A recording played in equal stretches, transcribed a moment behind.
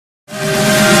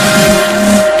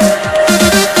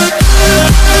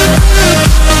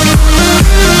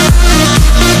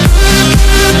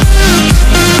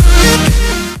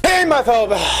my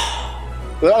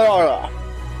fellow...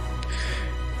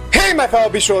 Hey my fellow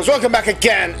Beastrolls, welcome back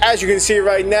again. As you can see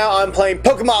right now, I'm playing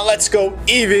Pokemon Let's Go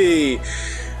Eevee.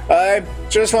 I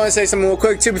just want to say something real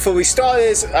quick too before we start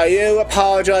this. I do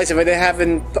apologize if I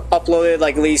haven't uploaded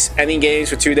like at least any games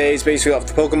for 2 days basically off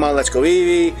the Pokemon Let's Go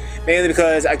Eevee. Mainly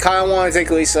because I kind of want to take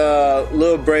at least a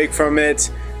little break from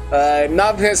it. I'm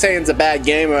not saying it's a bad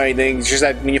game or anything, it's just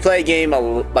that when you play a game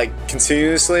like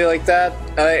continuously like that,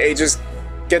 it just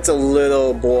gets a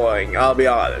little boring, I'll be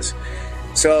honest.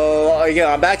 So, again,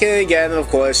 I'm back in it again, of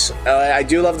course. I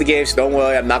do love the game, so don't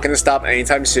worry, I'm not going to stop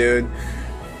anytime soon.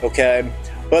 Okay?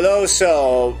 But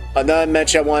also, another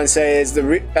mention I want to say is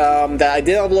that I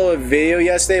did upload a video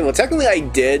yesterday. Well, technically I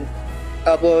did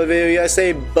upload a video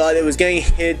yesterday, but it was getting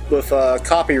hit with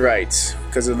copyrights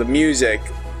because of the music.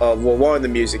 Well, one of the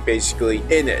music basically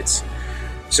in it.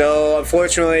 So,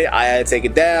 unfortunately, I had to take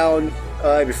it down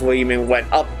before it even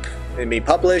went up and be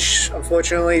published,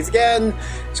 unfortunately, again.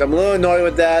 So I'm a little annoyed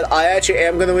with that. I actually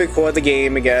am going to record the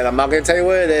game again. I'm not going to tell you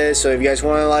what it is, so if you guys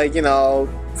want to, like, you know,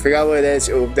 figure out what it is,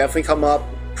 it will definitely come up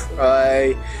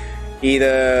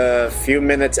either a few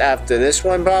minutes after this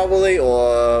one, probably,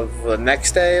 or the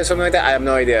next day or something like that. I have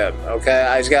no idea, okay?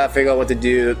 I just got to figure out what to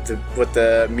do with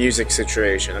the music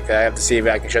situation, okay? I have to see if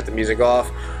I can shut the music off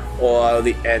or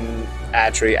and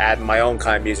actually add my own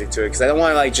kind of music to it, because I don't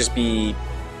want to, like, just be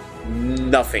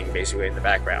nothing basically in the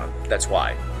background. That's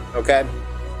why. Okay?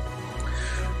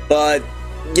 But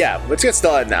yeah, let's get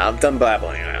started now. I'm done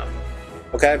babbling around.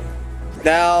 Okay?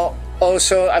 Now,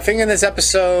 also, I think in this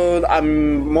episode,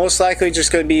 I'm most likely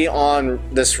just going to be on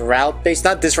this route base.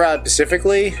 Not this route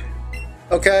specifically.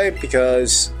 Okay?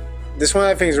 Because this one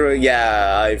I think is really,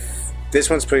 yeah, this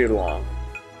one's pretty long.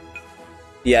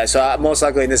 Yeah, so most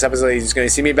likely in this episode, he's going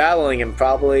to see me battling and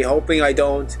probably hoping I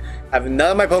don't have none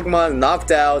of my Pokemon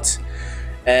knocked out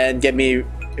and get me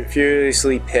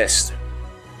furiously pissed.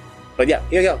 But yeah,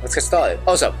 here we go. Let's get started.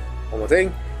 Also, one more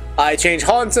thing. I changed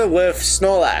Haunter with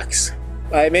Snorlax.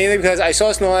 Mainly because I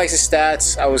saw Snorlax's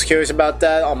stats. I was curious about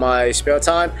that on my spare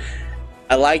time.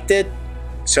 I liked it,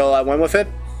 so I went with it.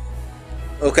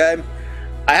 Okay?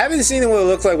 I haven't seen what it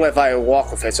looks like if I walk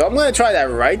with it, so I'm going to try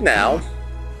that right now.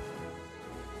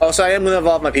 Also, I am going to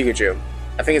evolve my Pikachu.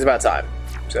 I think it's about time.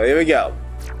 So here we go.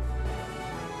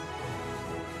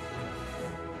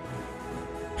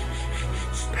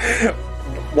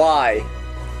 Why?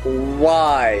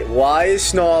 Why? Why is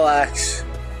Snorlax...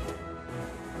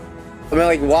 I mean,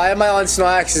 like, why am I on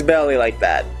Snorlax's belly like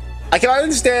that? I can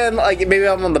understand, like, maybe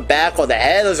I'm on the back or the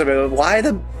head or something, but why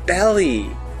the belly?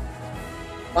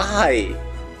 Why?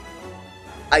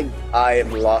 I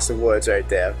am lost in words right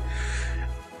there.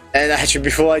 And actually,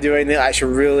 before I do anything, I should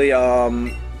really,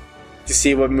 to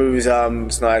see what moves,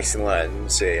 Snorlax can learn.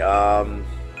 Let's see, you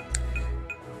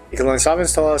can learn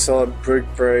Sovereign's Toss or Brick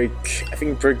Break. I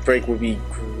think Brick Break would be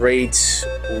great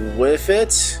with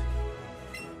it.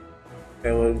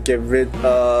 And we'll get rid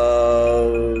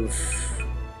of...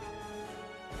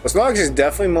 Well, Snorlax is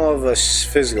definitely more of a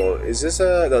physical. Is this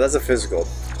a... No, that's a physical,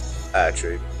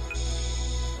 actually.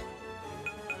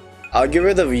 I'll get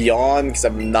rid of Yawn, because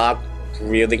I'm not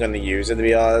really going to use it, to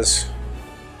be honest.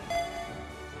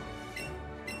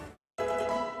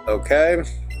 Okay.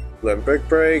 Learn Brick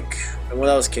Break. And what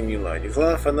else can you learn? You can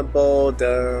learn Thunderbolt,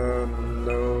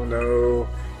 no.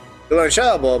 You learn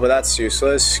Shadow Ball, but that's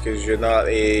useless, because you're not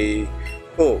a...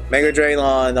 Oh, Mega Drain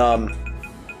on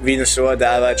Venusaur,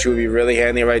 that actually would be really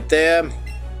handy right there.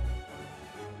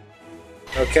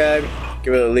 Okay.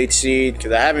 Get rid of Leech Seed,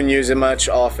 because I haven't used it much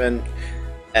often.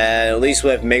 And at least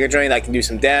with Mega Drain, I can do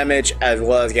some damage as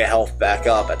well as get health back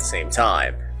up at the same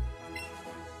time.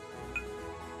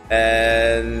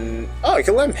 And oh, I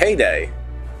can learn Payday.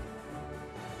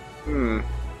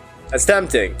 That's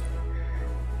tempting.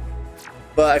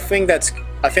 But I think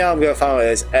I'm gonna find what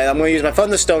it is, and I'm gonna use my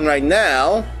Thunderstone right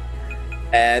now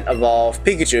and evolve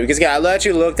Pikachu. Because again, I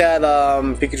actually looked at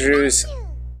Pikachu's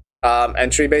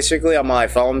entry basically on my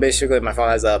phone. Basically, my phone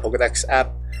has a Pokédex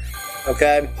app.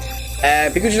 Okay.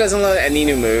 And Pikachu doesn't learn any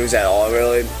new moves at all,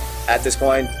 really, at this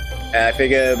point. And I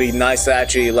figure it would be nice to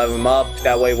actually level him up.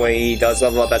 That way, when he does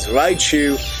level up as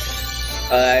Raichu,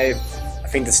 I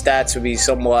think the stats would be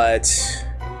somewhat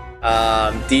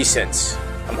decent.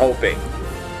 I'm hoping.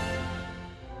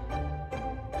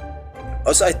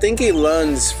 Also, I think he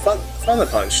learns Thunder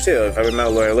Punch, too, if I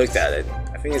remember where I looked at it.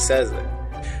 I think it says it.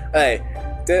 Hey.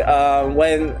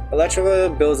 When electrical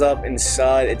builds up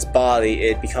inside its body,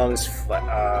 it becomes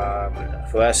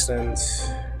fluorescent.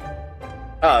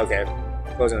 Oh, okay.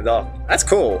 Closing the door. That's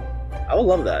cool. I would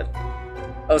love that.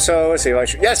 Oh, so let's see.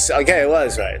 Yes, okay, it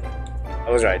was right.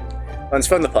 I was right. Runs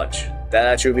from the punch. That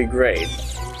actually would be great.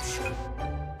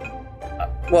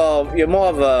 well, you're more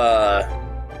of a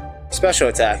special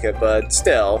attacker, but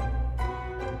still.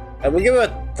 And we'll give it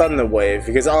a Thunder Wave,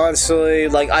 because honestly,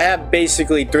 like, I have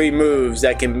basically 3 moves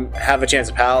that can have a chance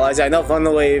to paralyze. I know Thunder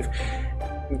Wave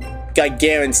got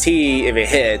guarantee, if it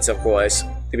hits, of course,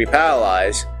 to be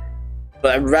paralyzed,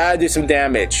 but I'd rather do some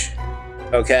damage,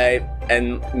 okay?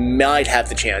 And might have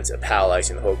the chance of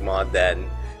paralyzing the Pokemon than,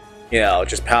 you know,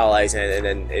 just paralyzing it and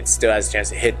then it still has a chance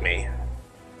to hit me.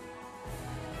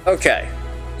 Okay,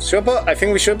 so I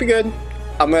think we should be good.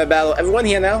 I'm gonna battle everyone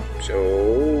here now.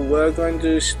 So we're going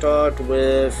to start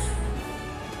with...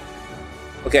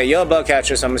 Okay, you're a bug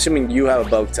catcher, so I'm assuming you have a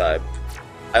bug type.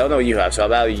 I don't know what you have, so I'll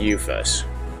battle you first.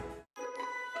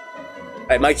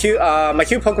 Alright, my cute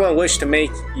Pokemon wish to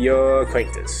make your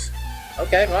acquaintance.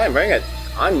 Okay, fine, bring it.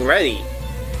 I'm ready.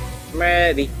 I'm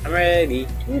ready. I'm ready.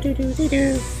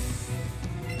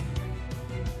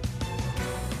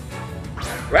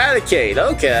 Eradicate,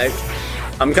 okay.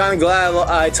 I'm kind of glad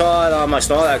I taught my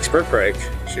Snorlax Brick Break.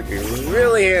 Should be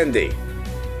really handy.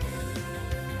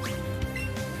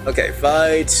 Okay,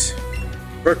 fight.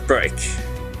 Brick Break.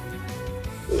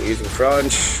 Ooh, using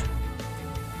Crunch.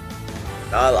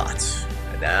 Not a lot.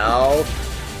 And now.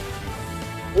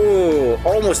 Ooh,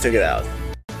 almost took it out.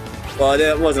 Well,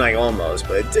 it wasn't like almost,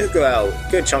 but it did go out.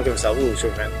 Good chunk of himself. Ooh, so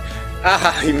fan.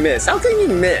 Ah, he missed. How can you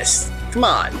miss? Come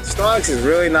on. Snorlax is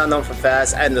really not known for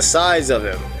fast, and the size of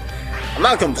him. I'm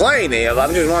not complaining,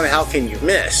 I'm just wondering how can you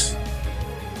miss?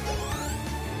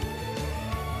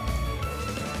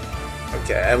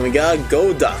 Okay, and we got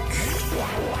Golduck.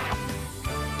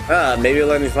 Maybe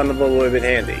Lightning Thunderbolt would have been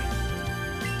handy.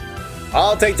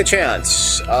 I'll take the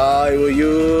chance. I'll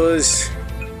use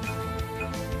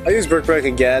Brick Break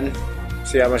again.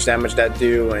 See how much damage that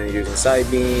do when using Side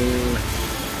Beam.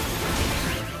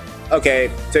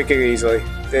 Okay, took it easily.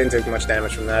 Didn't take much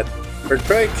damage from that. Brick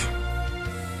Break.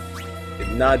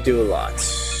 Did not do a lot.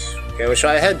 Okay, we'll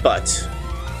try a Headbutt.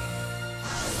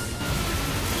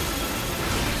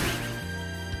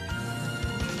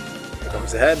 Here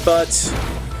comes the Headbutt.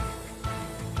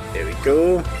 There we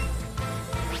go.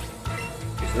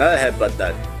 Use another Headbutt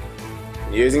then.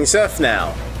 I'm using Surf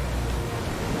now.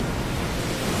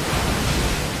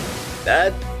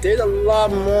 That did a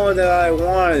lot more than I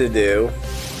wanted to do.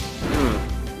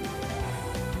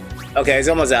 Okay, it's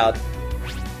almost out.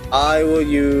 I will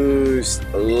use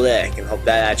Lick and hope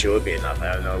that actually would be enough.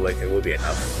 I don't know, Lick, it would be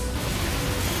enough.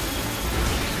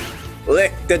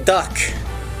 Lick the duck!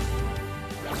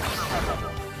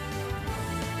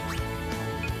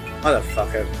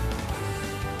 Motherfucker.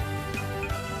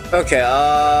 Okay,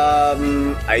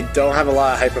 I don't have a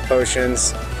lot of Hyper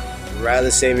Potions. I'd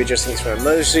rather save it just in case for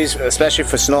emergencies, especially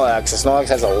for Snorlax. Snorlax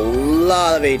has a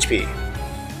lot of HP.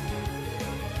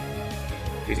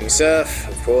 Using Surf,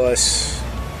 of course.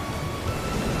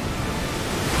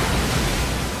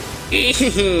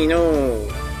 No,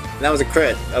 that was a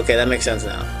crit. Okay, that makes sense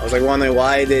now. I was like wondering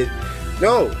why I did.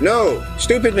 No, no,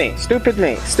 stupid me, stupid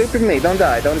me, stupid me. Don't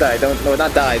die, don't die, no,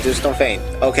 not die. Just don't faint.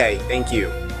 Okay, thank you.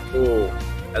 Ooh,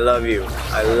 I love you.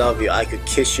 I love you. I could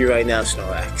kiss you right now,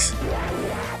 Snorlax.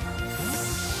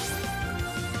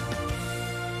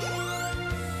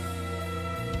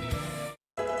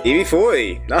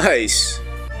 EV40, nice.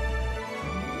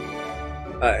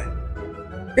 Alright,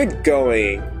 good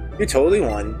going. You totally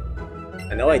won.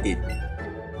 I know I did.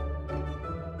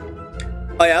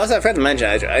 Oh yeah, I also forgot to mention,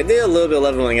 actually, I did a little bit of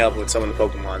leveling up with some of the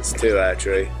Pokemons too,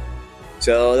 actually.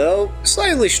 So they're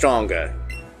slightly stronger.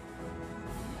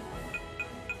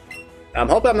 I'm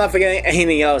hoping I'm not forgetting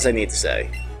anything else I need to say.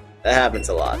 That happens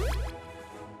a lot.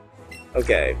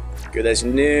 Okay, good as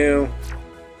new.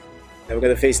 Then we're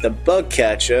gonna face the Bug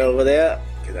Catcher over there.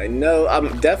 Because I know,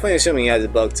 I'm definitely assuming he has the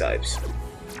bug types.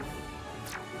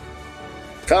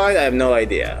 I have no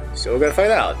idea, so we're gonna find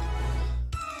out.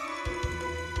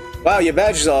 Wow, your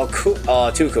badge is all cool. Oh,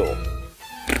 too cool.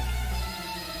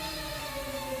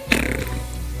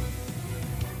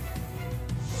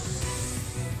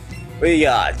 What do you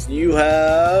got? You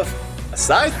have a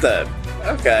Scyther.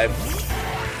 Okay.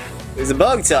 There's a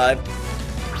bug type.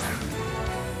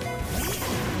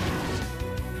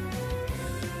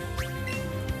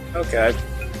 Okay.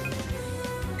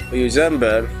 We use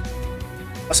Ember.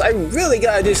 So I really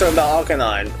gotta do something about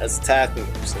Arcanine as attack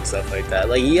moves and stuff like that.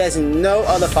 Like, he has no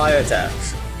other fire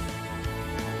attacks.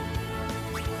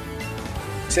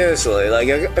 Seriously, like,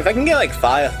 if I can get, like,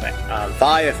 Fire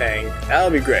Fang, that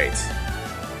would be great.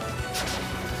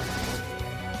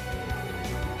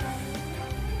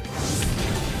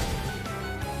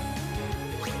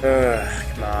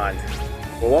 Come on.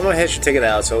 Well, one more hit should take it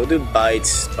out, so we'll do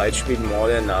Bites. Bites should be more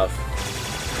than enough.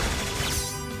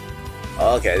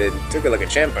 Okay, they took it like a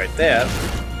champ right there.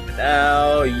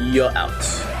 Now you're out.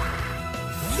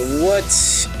 So what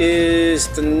is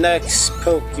the next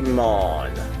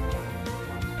Pokemon?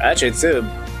 Actually, too.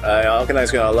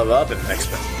 Alkanite's gonna level up in the next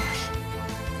one.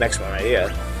 Next one right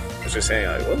here. I was just saying,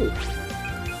 like, whoa.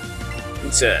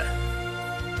 It's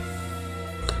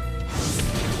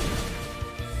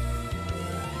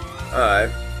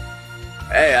Alright.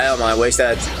 Hey, I don't mind. Waste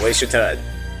your turn.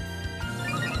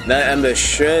 That Ember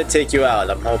should take you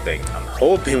out. I'm hoping. I'm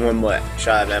hoping one more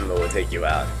shot of Ember will take you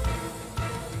out.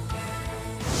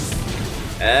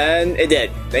 And it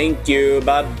did. Thank you.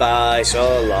 Bye bye.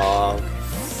 So long.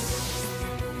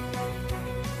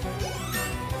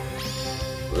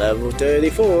 Level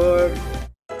 34.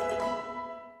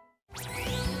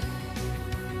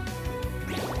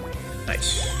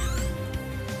 Nice.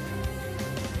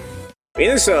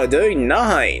 Venusaur doing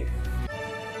 9.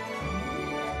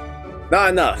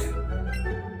 Not enough.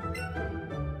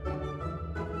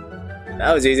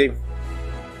 That was easy.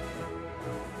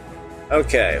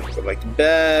 Okay, go back to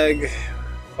bag.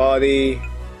 Body.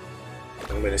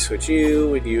 I'm gonna switch you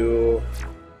with you.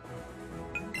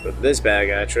 Put this bag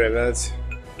actually, that's.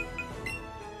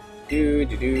 Here we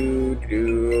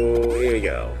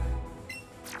go.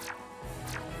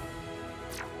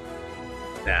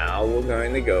 Now we're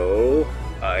going to go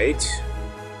fight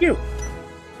you.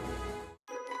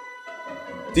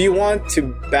 Do you want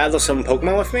to battle some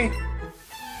Pokemon with me?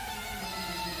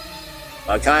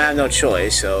 I kinda have no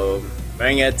choice, so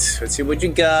bring it. Let's see what you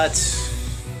got.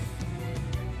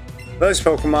 First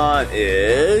Pokemon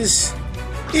is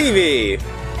Eevee.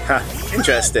 Huh,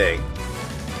 interesting.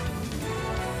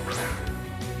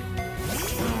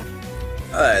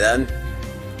 Alright then.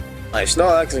 My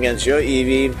Snorlax against your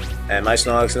Eevee, and my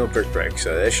Snorlax no Prick,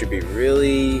 so this should be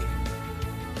really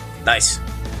nice.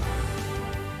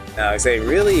 Now I say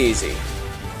really easy.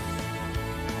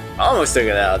 Almost took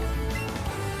it out.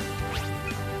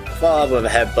 Follow up with a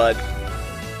headbutt.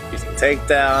 Using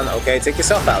takedown. Okay, take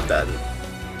yourself out then.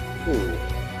 Ooh.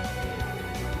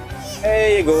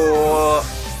 There you go.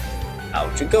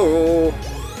 Out you go.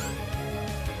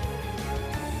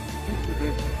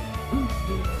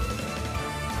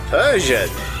 Persian.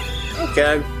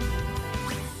 Okay.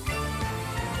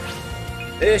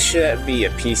 This should be a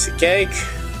piece of cake.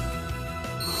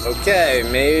 Okay,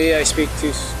 maybe I spoke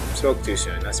too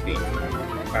soon. I speak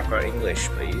proper English,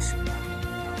 please.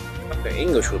 Proper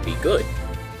English would be good.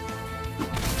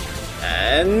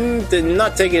 And did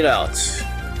not take it out.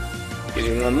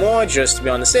 Using one more just to be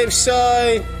on the safe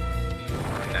side.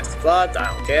 Nasty plot.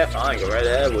 I don't care. Fine, go right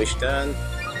ahead. Wish done.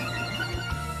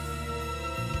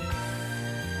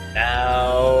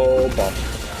 Now, bump.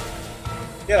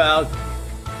 You're out.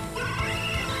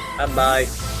 Bye-bye.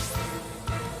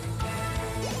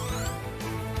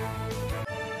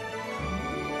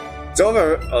 It's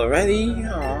over already?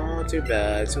 Oh, too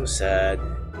bad. So sad.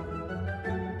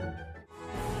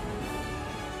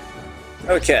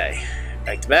 Okay.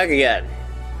 Back to back again.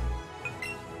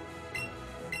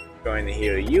 Going to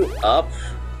heal you up.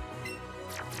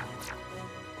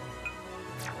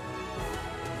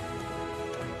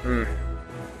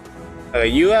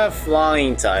 You have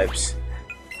flying types.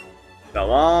 The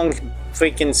long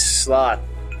freaking slot.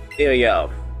 Here we go.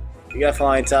 You got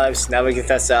flying types. Now we can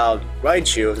test out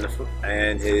Raichu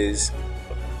and his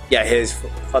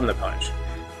Thunder Punch.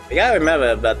 You gotta remember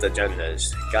about the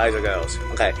genders, guys or girls.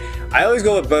 Okay, I always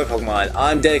go with bird Pokemon.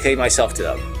 I'm dedicating myself to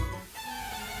them.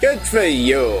 Good for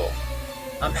you.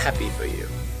 I'm happy for you.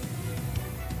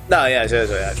 No, yeah,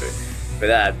 seriously, actually, for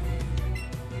that.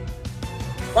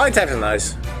 Flying types are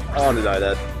nice. I won't deny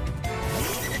that.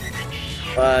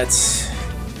 But,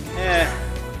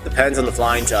 depends on the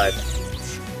flying type.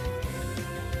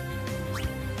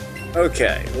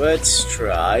 Okay, let's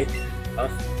try a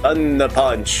Thunder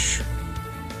Punch.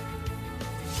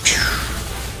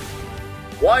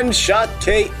 One shot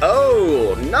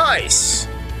KO! Nice!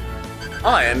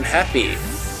 I am happy.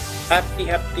 Happy,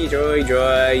 happy, joy,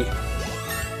 joy.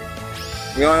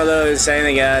 I'm going to lose, saying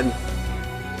again.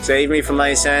 Save me from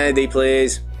my sanity,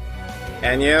 please.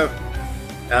 Can you?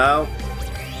 No?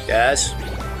 Yes?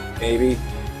 Maybe?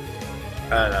 I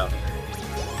don't know.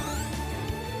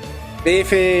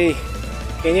 Beefy!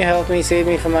 Can you help me? Save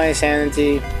me from my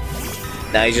sanity?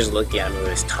 Now he's just looking at me with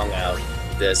his tongue out.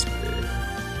 This.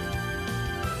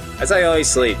 That's how he always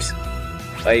sleeps.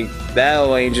 Like, that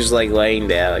way he's just like laying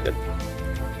there like a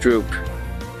droop.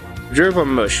 Droop or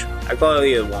mush. I call it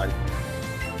either one.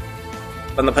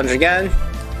 Thunder Punch again.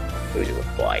 Who's your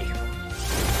boy?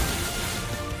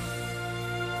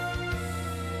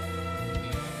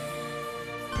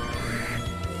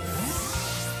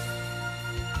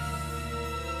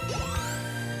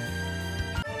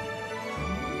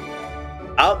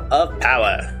 of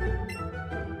power.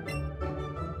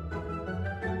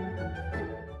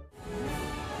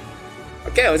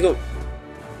 Okay, let's go.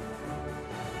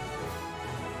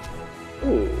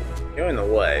 Ooh, you're in the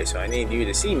way, so I need you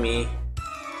to see me.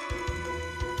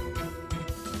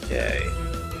 Okay.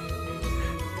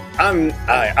 I'm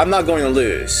not going to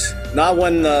lose. Not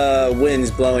when the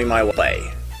wind's blowing my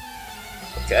way.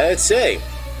 Okay, let's see.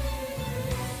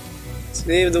 Let's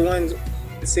see if the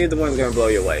wind's gonna blow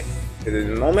your way. Because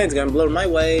in the moment it's gonna blow my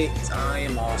way, because I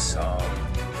am awesome.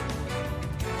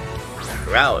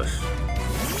 Ralph.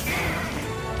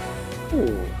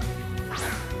 Ooh.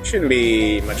 Shouldn't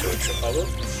be much of a trouble.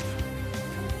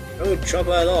 No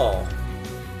trouble at all.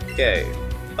 Okay.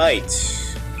 Bite.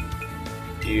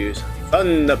 Use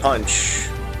Thunder Punch.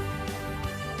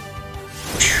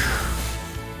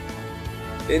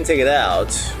 Didn't take it out.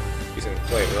 Using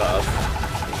quite rough.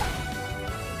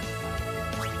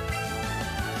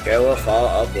 Okay, we'll follow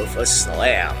up with a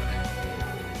slam.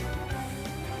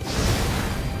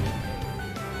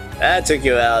 That took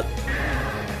you out.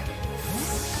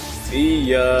 See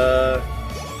ya.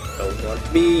 Don't want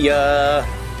to be ya.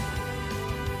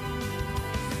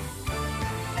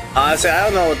 Honestly, I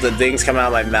don't know what the things coming out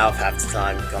of my mouth half the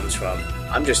time comes from.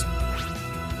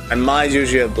 My mind's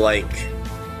usually a blank.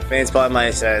 I think it's part of my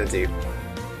insanity.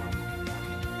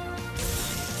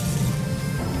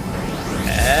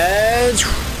 And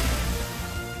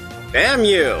damn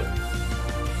you!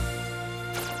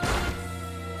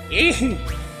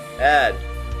 Bad.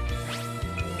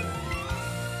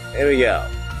 There we go.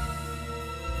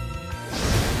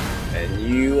 And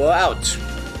you are out.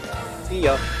 See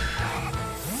ya.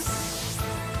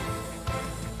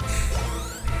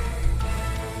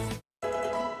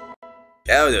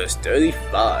 That was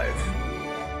 35.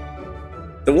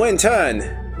 The wind turned.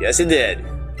 Yes, it did.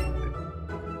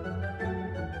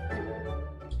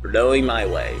 Blowing my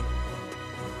way.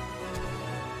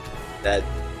 That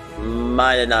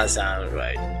might not sound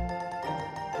right.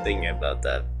 Thinking about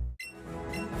that.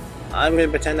 I'm gonna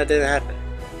pretend that didn't happen.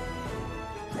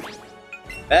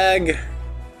 Bag.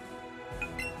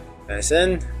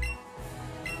 Medicine.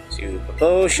 Super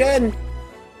potion.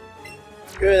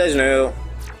 Good as new.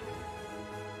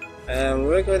 And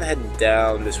we're gonna head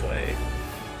down this way.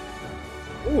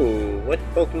 Ooh, what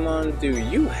Pokemon do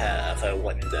you have, I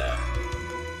wonder?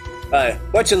 Alright,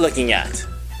 what you looking at?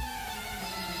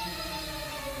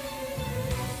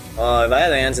 If I had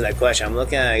to answer that question, I'm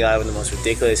looking at a guy with the most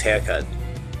ridiculous haircut.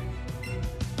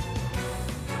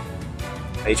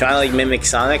 Are you trying to like mimic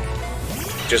Sonic?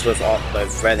 Just with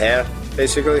red hair,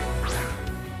 basically?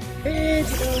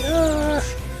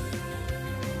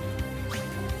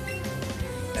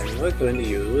 And we're going to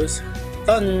use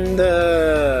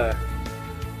Thunder!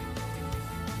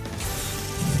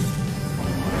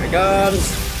 Here it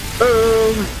comes!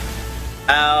 Boom!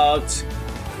 Out!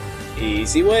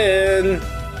 Easy win!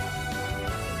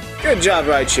 Good job,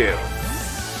 Raichu!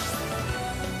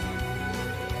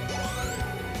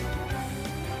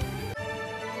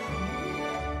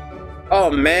 Oh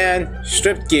man,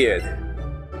 stripped geared.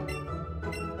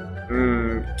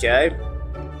 Okay.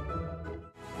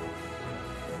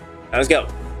 Now let's go.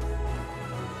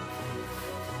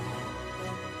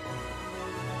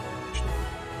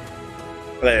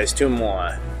 Okay, there's two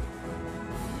more.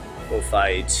 We'll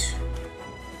fight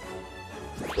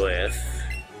with.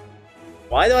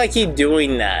 Why do I keep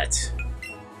doing that?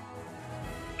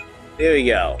 There we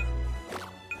go.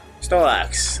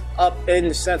 Snorlax, up in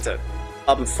the center.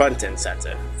 Up in front and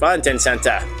center. Front and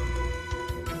center.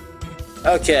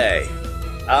 Okay.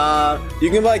 You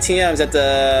can buy TMs at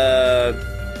the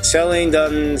Selling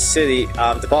City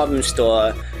department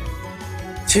store.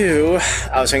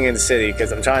 I was thinking the city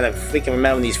because I'm trying to freaking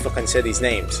remember these fucking cities'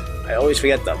 names. I always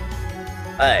forget them.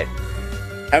 Alright.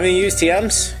 Haven't you used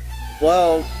TMs?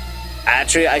 Well,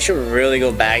 actually, I should really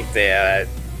go back there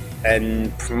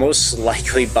and most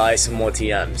likely buy some more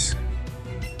TMs.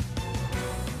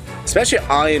 Especially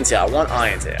Iron Tail. I want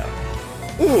Iron Tail.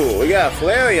 Ooh, we got a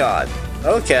Flareon.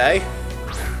 Okay.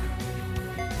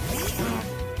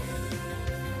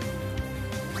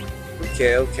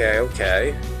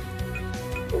 Okay.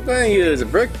 We're gonna use a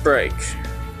Brick Break.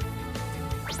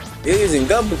 You're using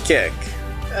Double Kick.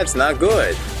 That's not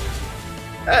good.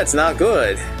 That's not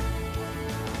good.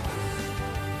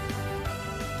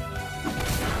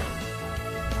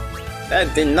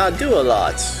 That did not do a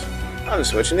lot. I'm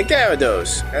switching to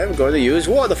Gyarados. I'm going to use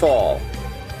Waterfall.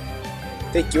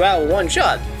 Take you out with one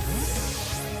shot.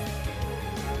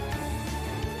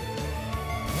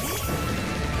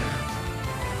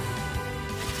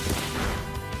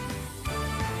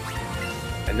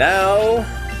 And now,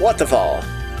 Waterfall.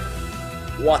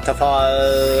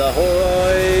 Waterfall.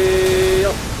 Ahoy!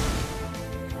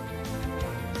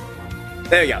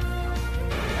 There we go.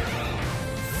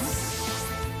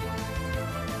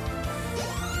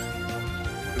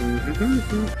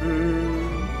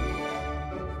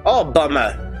 Oh,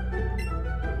 bummer.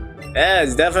 Yeah,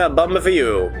 it's definitely a bummer for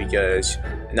you because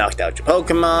I knocked out your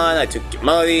Pokemon, I took your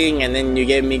money, and then you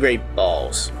gave me great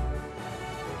balls.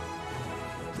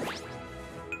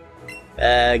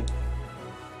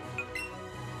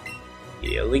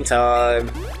 Healing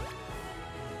time.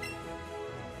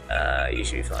 You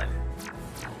should be fine.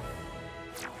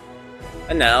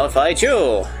 And now fight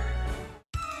you.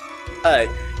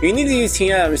 You need to use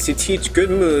TMs to teach good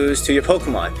moves to your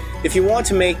Pokemon if you want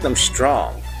to make them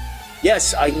strong.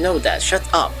 Yes, I know that. Shut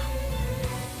up.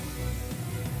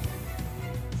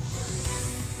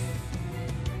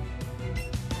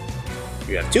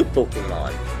 You have two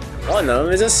Pokemon. One of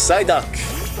them is a Psyduck.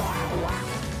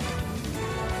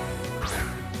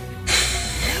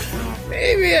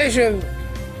 Maybe I should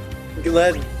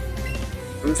let...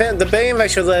 I'm debating if I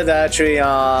should let actually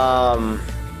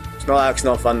Snorlax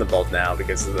no Thunderbolt now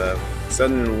because of the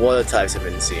sudden water types I've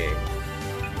been seeing.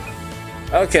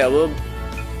 Okay, we'll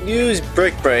use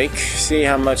Brick Break, see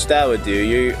how much that would do.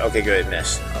 You okay? Good,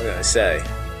 missed. I'm gonna say.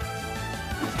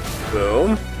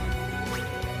 Boom.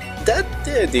 That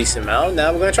did a decent amount.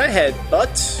 Now we're gonna try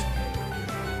Headbutt.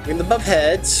 We're gonna buff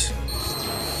heads.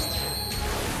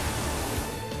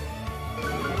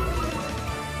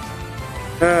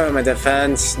 My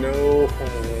defense. No. I'll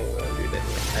do that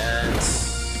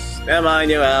defense. Never mind,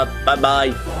 you're out. Bye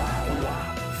bye.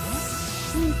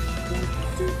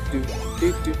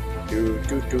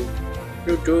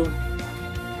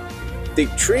 The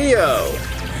trio.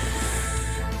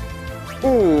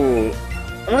 Ooh,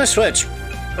 I'm gonna switch.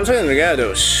 I'm switching to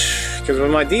Gyarados because with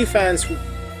my defense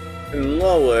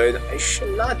lowered, I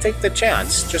should not take the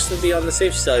chance just to be on the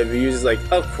safe side. If you use like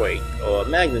Earthquake or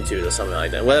Magnitude or something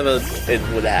like that, whatever it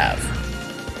would have.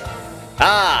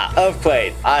 Ah,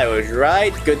 Earthquake. I was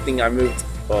right. Good thing I moved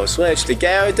or switched to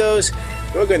Gyarados.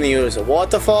 We're gonna use a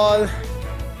Waterfall.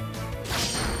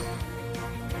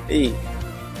 E.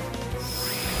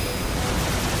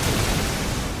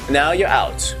 Now you're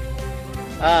out.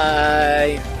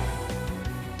 Bye.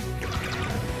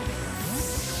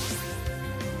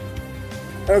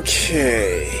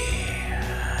 Okay.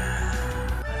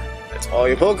 That's all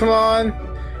your Pokemon.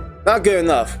 Not good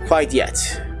enough quite yet.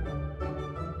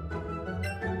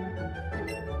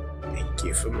 Thank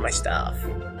you for my stuff.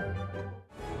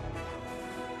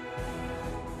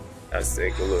 Let's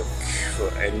take a look for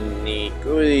any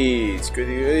goodies.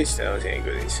 Goodies? I don't see any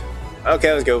goodies.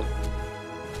 Okay, let's go.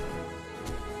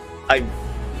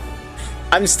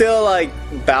 I'm still like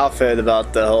baffled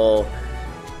about the whole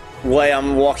way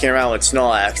I'm walking around with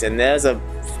Snorlax, and there's a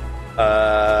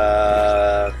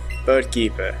Bird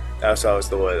Keeper. That's what was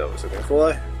the word I was looking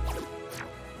for.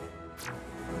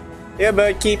 Yeah,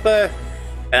 Bird Keeper.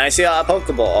 And I see a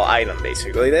Pokeball or item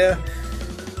basically there.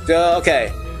 So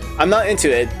okay. I'm not into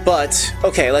it, but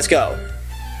okay, let's go.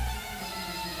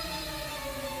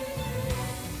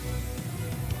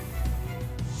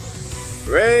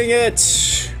 Bring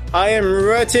it! I am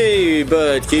ready,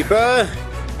 Bird Keeper.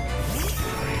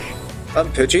 I'm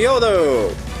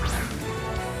Pidgeotto.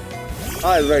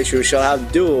 I Rachel shall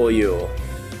have duel you.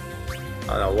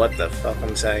 I don't know what the fuck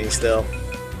I'm saying still.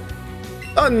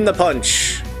 Thunder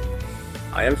Punch.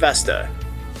 I am faster.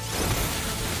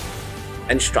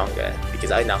 And stronger,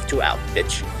 because I knocked you out,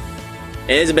 bitch.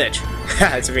 It is a bitch.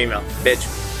 It's a female, bitch.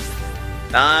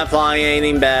 Not implying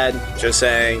anything bad, just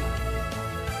saying.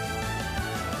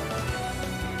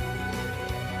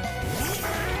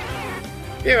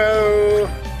 Hero!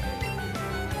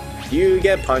 You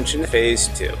get punched in the face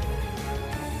too.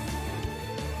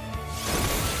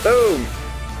 Boom!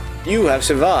 You have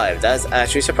survived. That's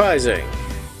actually surprising.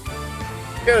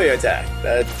 Fury attack.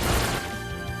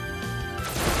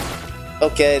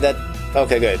 Okay,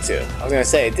 okay, good too. I was gonna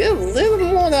say, it did a little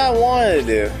more than I wanted to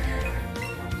do.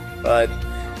 But,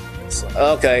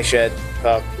 okay, shit.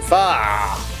 Fuck.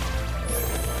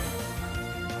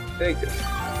 Take it.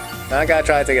 Now I gotta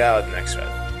try to take it out with the next round.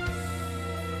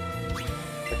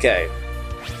 Okay.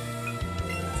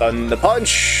 Thunder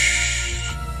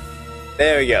Punch!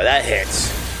 There we go, that hits.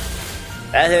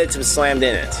 That hits and slammed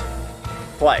in it.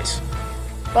 Twice.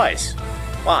 Twice.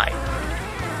 Why?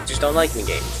 You just don't like me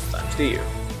games. Do you?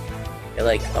 You're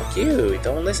like, fuck you,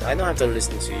 don't listen. I don't have to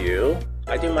listen to you.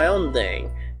 I do my own thing.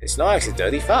 It's Snorlax at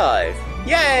 35.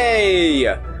 Yay!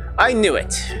 I knew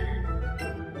it.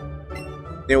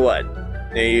 Knew what?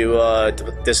 new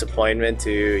disappointment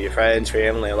to your friends,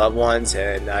 family, and loved ones,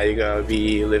 and now you're gonna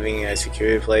be living in a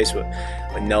secure place where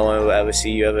no one will ever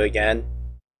see you ever again.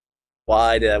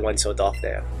 Why did I went so dark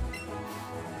there?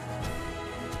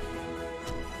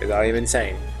 Because I'm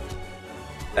insane.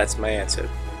 That's my answer.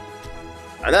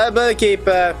 Another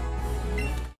keeper.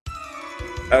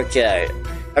 Okay.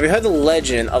 Have you heard the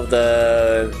legend of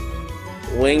the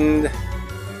winged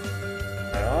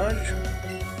mirage?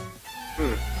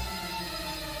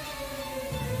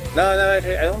 No,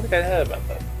 actually, I don't think I heard about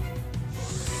that.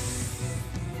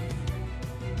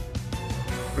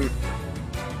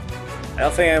 I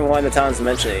don't think I'm one of the towns to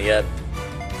mention it yet.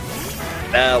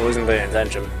 I wasn't paying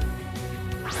attention.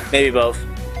 Maybe both.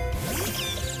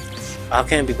 How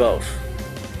can it be both?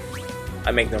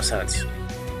 That makes no sense.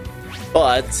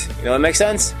 But, you know what makes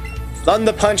sense?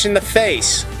 Thunder punch in the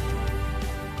face!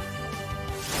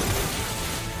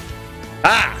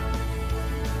 Ah!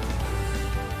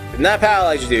 Did not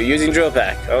paralyze you, dude. Using drill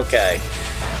pack. Okay.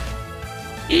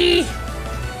 Eee!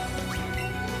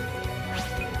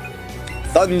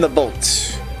 Thunderbolt.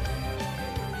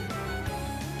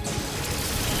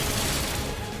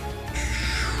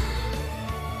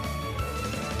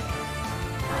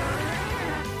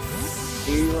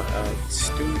 You out,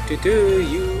 do,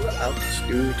 you out,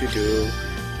 do.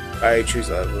 I choose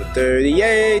level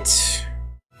 38.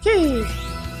 Yay!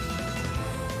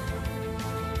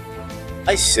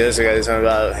 I seriously got something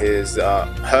about his,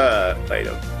 her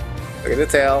item. Look at the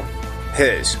tail.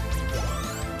 His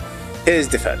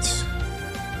defense.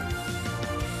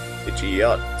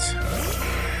 Pidgeot.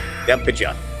 Yep,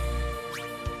 Pidgeot.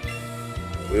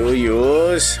 We will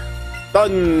use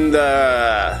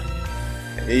Thunder!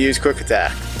 And you use Quick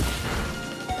Attack.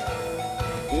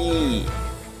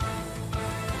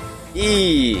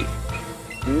 E.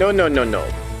 No. No.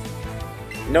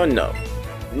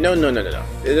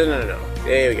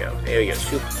 There we go.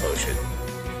 Super potion.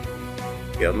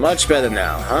 Feel much better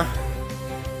now, huh?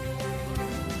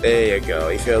 There you go.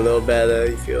 You feel a little better.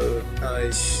 You feel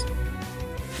nice.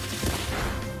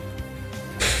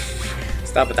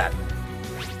 Stop with that.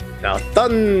 Now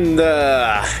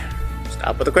Thunder!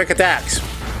 Stop with the quick attacks.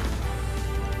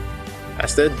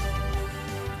 Bastard.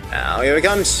 Now here it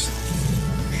comes.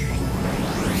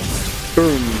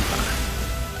 Boom.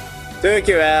 Took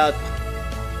you out.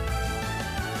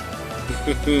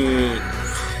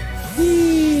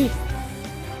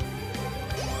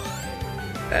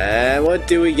 And what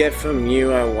do we get from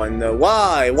you, I wonder?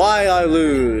 Why? Why I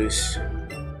lose?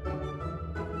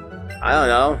 I don't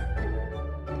know.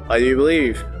 Why do you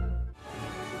believe?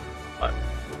 What?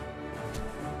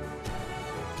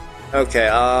 Okay,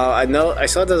 I know, I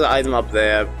saw there's an item up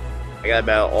there. I got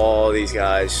about all these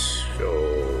guys,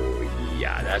 so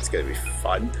yeah, that's gonna be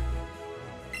fun.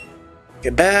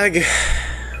 Get bag.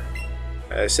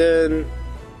 Medicine.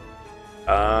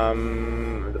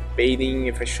 Debating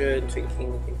if I should,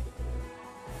 thinking.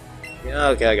 Yeah,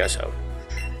 okay, I guess so.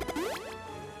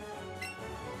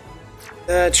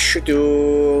 That should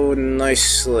do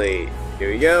nicely.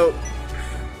 Here we go.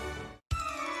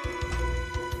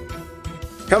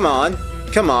 Come on,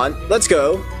 let's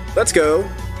go.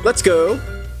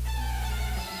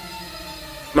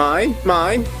 Mine.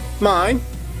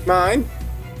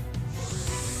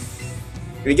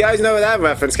 If you guys know where that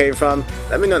reference came from,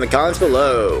 let me know in the comments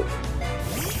below.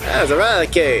 As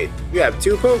Eradicate, you have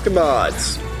 2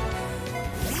 Pokemons.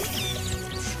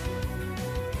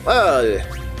 Well,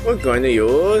 we're going to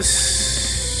use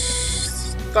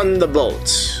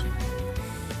Thunderbolt.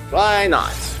 Why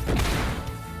not?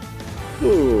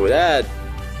 Ooh, that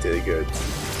did good.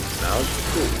 Now,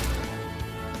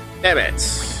 damn it.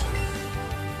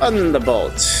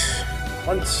 Thunderbolt.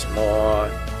 Once more.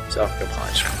 Sucker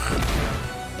Punch.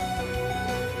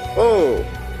 Oh,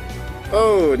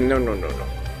 no.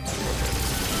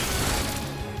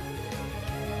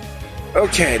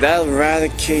 Okay, that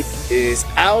Eradicate is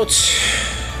out.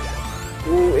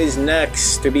 Who is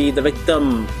next to be the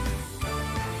victim?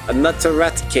 Another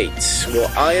Eradicate.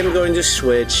 Well, I am going to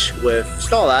switch with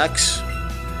Snorlax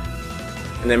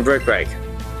and then Brick Break.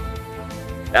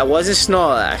 That was a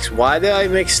Snorlax. Why did I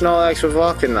make Snorlax with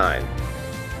Arcanine?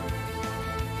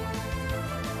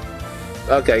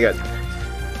 Okay, good.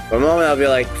 For a moment, I'll be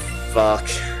like, fuck.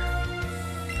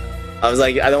 I was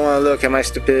like, I don't want to look at my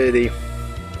stupidity.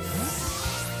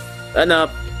 But no.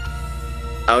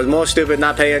 I was more stupid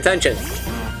not paying attention.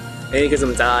 Maybe because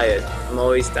I'm tired. I'm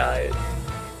always tired.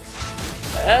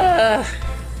 Yeah,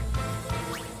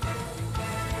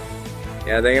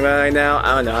 thinking about it right now,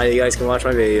 I don't know how you guys can watch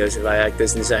my videos if I act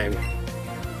this insane.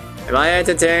 Am I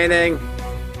entertaining?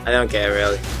 I don't care,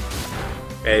 really.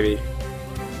 Maybe.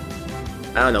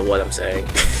 I don't know what I'm saying.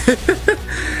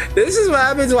 This is what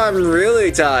happens when I'm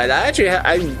really tired. I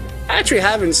actually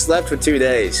haven't slept for 2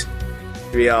 days,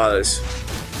 to be honest.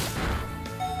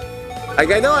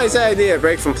 Like, I know I said I need a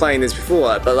break from playing this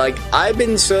before, but like, I've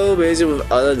been so busy with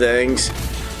other things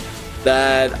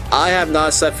that I have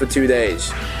not slept for 2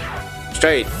 days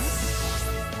straight.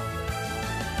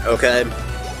 Okay?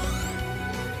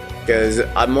 Because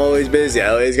I'm always busy. I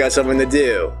always got something to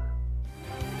do.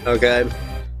 Okay?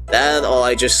 That, or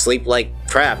I just sleep like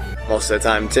crap most of the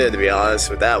time too, to be honest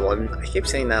with that one. I keep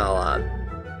saying that a lot.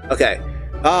 Okay.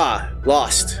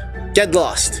 Lost. Get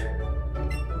lost.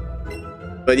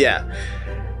 But yeah.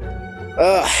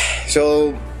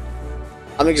 So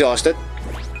I'm exhausted.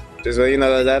 Just so you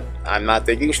know that I'm not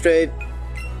thinking straight.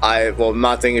 Well, I'm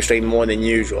not thinking straight more than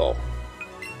usual,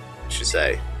 I should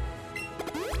say.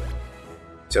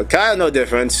 So kinda no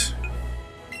difference.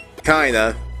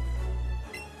 Kinda.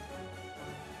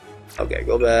 Okay,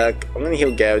 go back. I'm gonna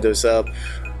heal Gyarados up.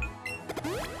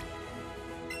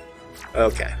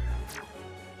 Okay.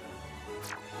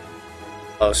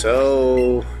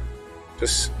 Also,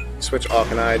 just switch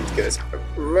Arcanine because I'd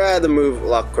rather move a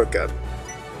lot quicker.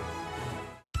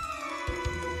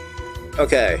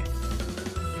 Okay.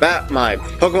 My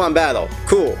Pokemon battle.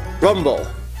 Cool. Rumble.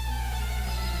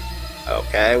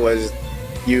 Okay, was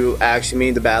you actually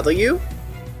mean to battle you?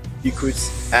 You could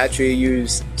actually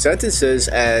use sentences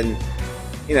and,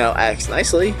 you know, act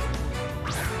nicely.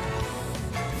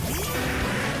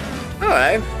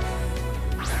 Alright.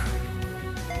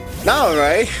 Not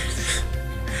alright.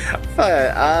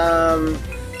 But,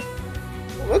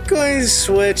 we're going to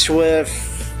switch with...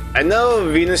 I know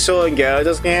Venusaur and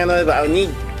Gyarados can handle it, but I would need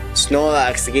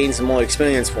Snorlax to gain some more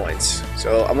experience points.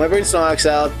 So I'm going to bring Snorlax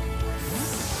out.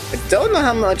 I don't know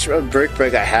how much of Brick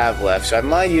Break I have left, so I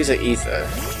might use an Ether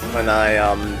when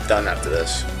I'm done after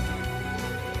this.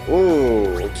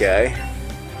 Ooh, okay.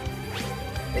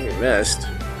 I think we missed.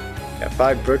 Got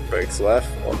 5 Brick Breaks left.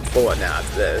 Well, 4 now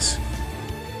after this.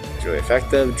 It's really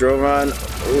effective. Drill Run.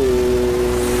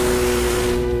 Ooh.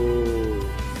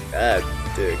 That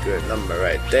did a good number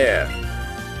right there.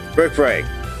 Brick Break.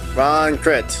 Run,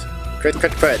 crit. Crit,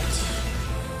 crit, crit.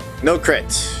 No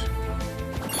crit.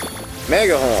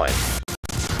 Mega Horn.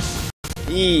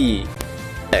 Yee.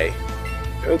 Okay.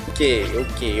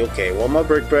 Okay. One more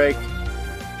Brick Break.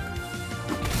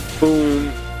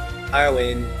 Boom. I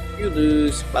win. You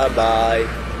lose. Bye-bye.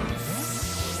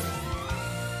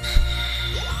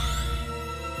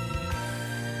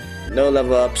 No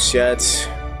level ups yet.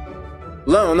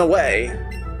 Blown away.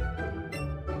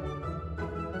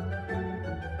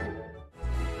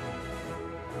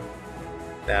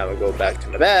 Now we go back to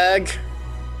my bag.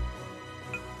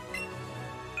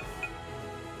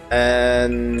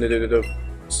 And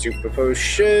super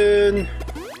potion.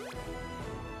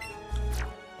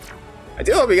 I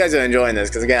do hope you guys are enjoying this,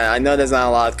 because again, I know there's not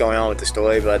a lot going on with the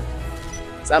story, but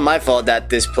it's not my fault that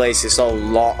this place is so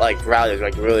long, like route is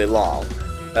like really long.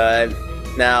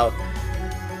 Now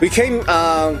we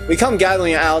come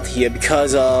gathering out here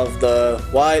because of the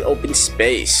wide open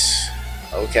space.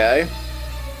 Okay.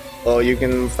 Well, you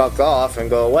can fuck off and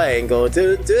go away and go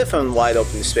to a different wide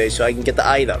open space so I can get the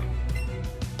item.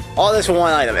 All this for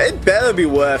one item. It better be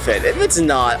worth it. If it's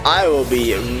not, I will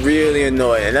be really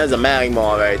annoyed. And there's a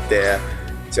Magmar right there.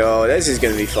 So this is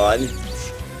gonna be fun.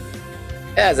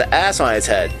 It has an ass on its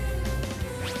head.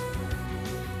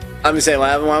 I'm just saying, when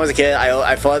I was a kid,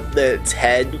 I thought that its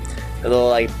head, a little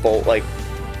like bolt, like,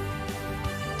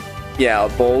 yeah, a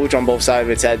bulge on both sides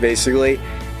of its head, basically.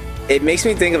 It makes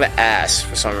me think of an ass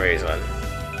for some reason.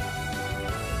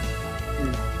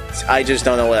 I just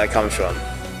don't know where that comes from.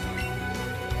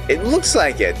 It looks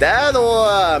like it. That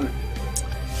or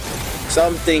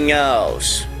something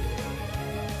else.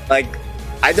 Like,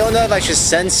 I don't know if I should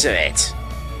censor it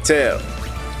too,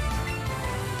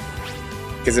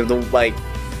 because of the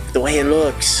the way it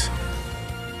looks.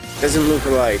 Doesn't look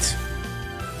right.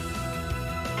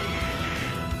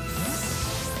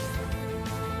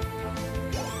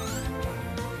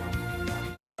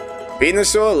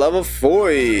 Venusaur level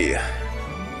 40.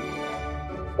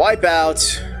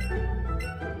 Wipeout.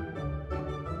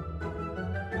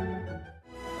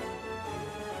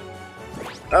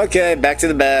 Okay, back to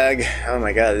the bag. Oh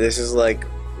my god, this is like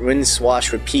rinse,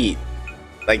 wash, repeat.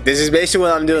 Like, this is basically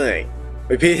what I'm doing.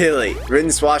 Repeatedly.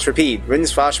 Rinse, wash, repeat.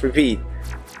 Rinse, wash, repeat.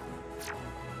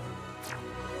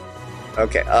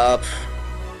 Okay, up.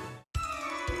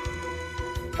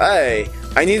 Hey,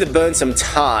 I need to burn some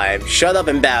time. Shut up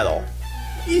and battle.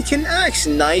 You can act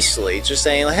nicely, just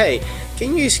saying, like, hey,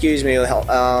 can you excuse me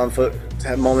for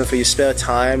a moment for your spare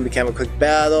time? We can have a quick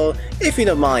battle. If you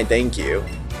don't mind, thank you.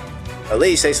 At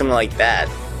least say something like that.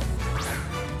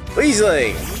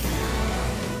 Weasley!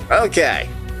 Okay.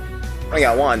 I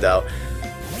got one though.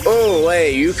 Oh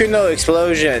wait, you can know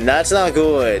explosion. That's not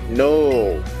good.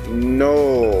 No.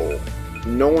 No.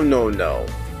 No, no, no.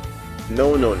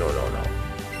 No, no, no, no, no.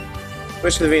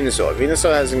 Switch to the Venusaur.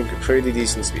 Venusaur has a pretty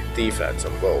decent defense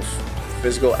on both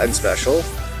physical and special.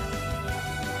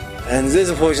 And this is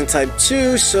a poison type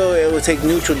too, so it will take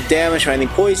neutral damage for any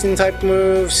poison type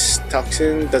moves.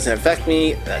 Toxin doesn't affect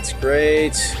me. That's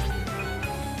great.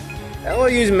 I will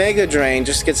use Mega Drain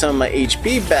just to get some of my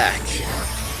HP back.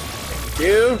 Thank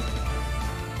you.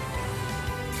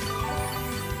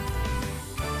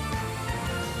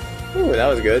 Ooh, that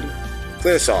was good.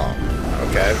 Clear Song.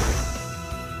 Okay.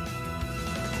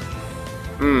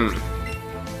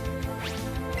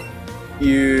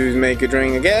 Use Mega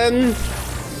Drain again.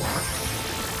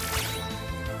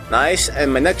 Nice,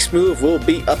 and my next move will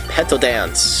be a Petal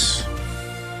Dance.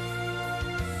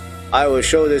 I will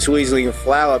show this Weasley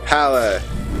flower power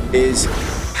is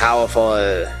powerful,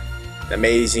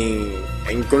 amazing,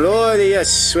 and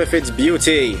glorious with its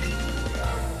beauty.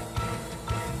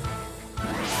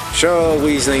 Show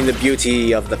Weasley the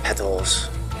beauty of the petals.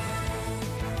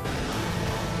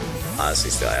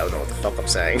 Honestly, still, I don't know what the fuck I'm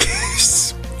saying.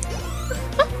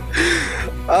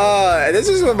 This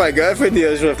is what my girlfriend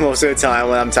deals with most of the time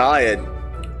when I'm tired.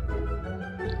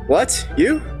 What?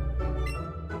 You?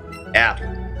 Yeah.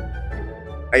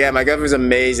 Again, my girlfriend's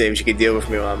amazing if she could deal with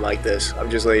me when I'm like this. I'm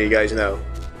just letting you guys know.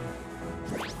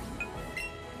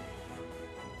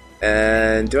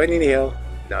 And do I need to heal?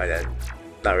 No, I didn't.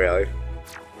 Not really.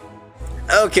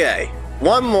 Okay,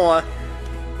 one more.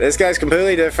 This guy's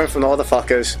completely different from all the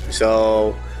fuckers,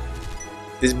 so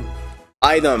this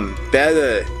item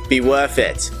better be worth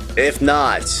it. If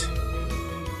not,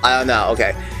 I don't know.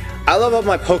 Okay, I level up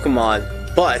my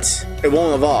Pokemon, but it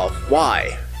won't evolve.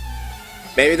 Why?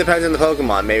 Maybe it depends on the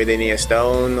Pokemon. Maybe they need a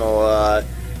stone or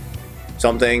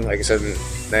something, like a certain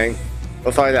thing.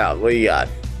 We'll find out. What do you got?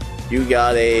 You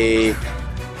got a...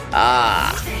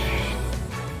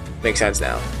 Makes sense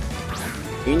now.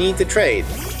 You need to trade.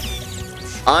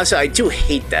 Honestly, I do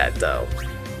hate that though.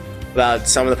 About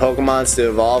some of the Pokemons to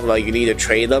evolve, like you need to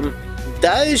trade them.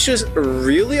 That is just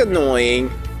really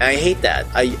annoying. And I hate that.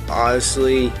 I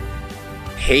honestly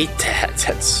hate that.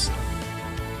 That's...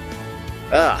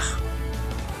 Ugh.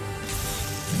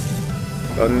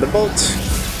 Thunderbolt.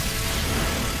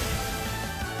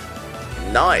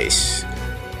 Nice.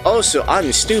 Also,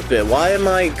 I'm stupid. Why am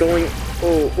I going...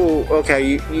 Oh,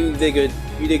 okay. You did good.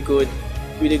 You did good.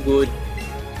 You did good.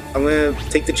 I'm gonna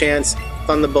take the chance.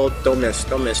 Thunderbolt. Don't miss.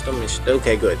 Don't miss. Don't miss.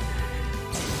 Okay, good.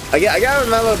 I gotta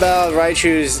remember about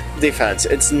Raichu's defense.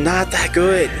 It's not that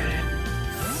good.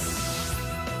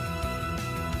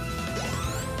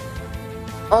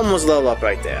 Almost level up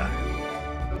right there.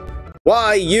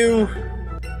 Why you?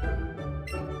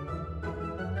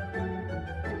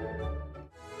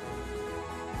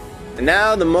 And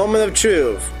now the moment of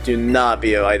truth. Do not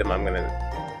be an item I'm gonna...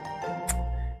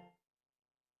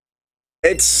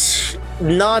 It's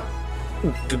not...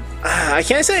 I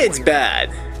can't say it's bad.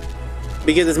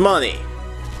 Because it's money.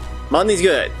 Money's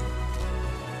good.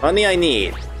 Money I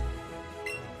need.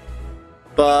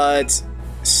 But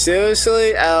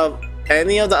seriously, out of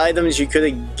any of the items you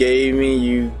could have gave me,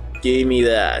 you gave me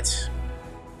that.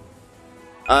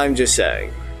 I'm just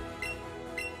saying.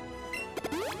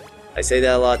 I say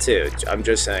that a lot too. I'm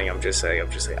just saying. I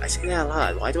say that a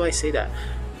lot. Why do I say that?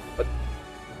 But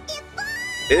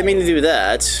didn't mean to do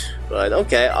that. But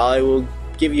okay, I will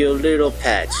give you a little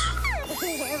pet.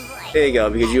 There you go,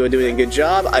 because you are doing a good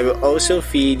job. I will also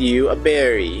feed you a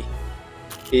berry.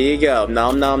 Here you go.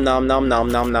 Nom nom nom nom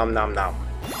nom nom nom nom nom.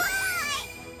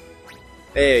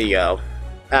 There you go.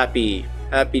 Happy.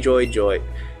 Happy joy joy.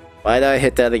 Why did I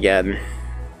hit that again?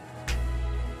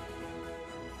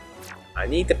 I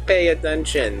need to pay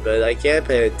attention, but I can't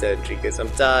pay attention because I'm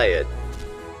tired.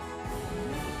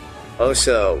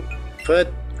 Also, put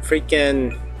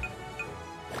freaking...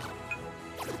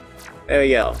 There we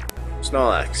go.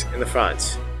 Snorlax in the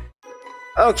front.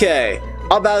 Okay,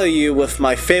 I'll battle you with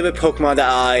my favorite Pokemon that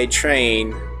I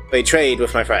trade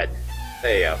with my friend.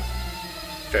 There you go.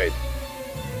 Trade.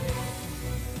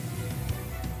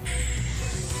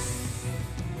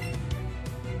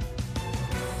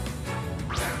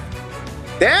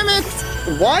 Damn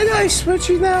it! Why did I switch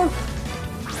you now?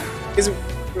 Is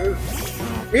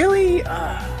really?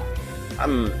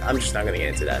 I'm just not gonna get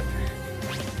into that.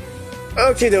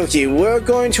 Okie dokie, we're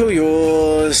going to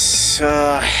use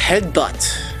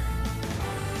Headbutt.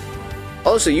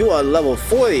 Also, you are level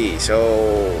 40,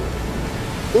 so...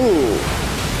 Ooh.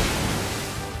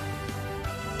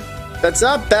 That's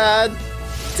not bad.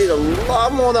 Did a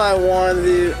lot more than I wanted to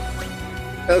do.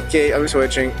 Okay, I'm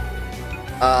switching.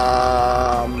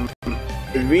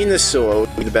 Venusaur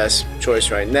would be the best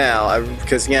choice right now,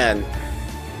 because again,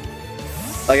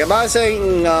 like I'm not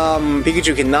saying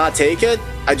Pikachu cannot take it,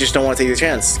 I just don't want to take the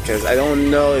chance, because I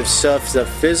don't know if stuff's a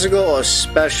physical or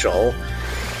special,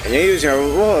 and you're using a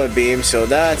roller beam, so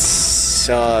that's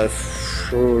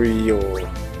real.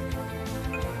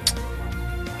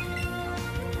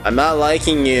 I'm not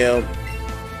liking you.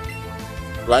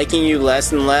 Liking you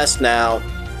less and less now.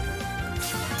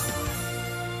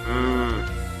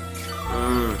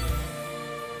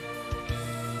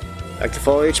 Back to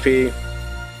full HP.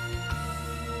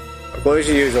 Of course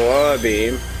you use a Aurora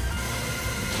Beam.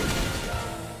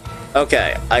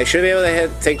 Okay, I should be able to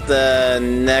take the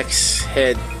next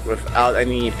hit without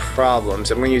any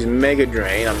problems. I'm gonna use Mega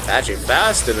Drain. I'm actually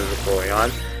faster than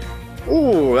Vaporeon.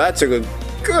 Ooh, that took a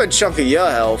good chunk of your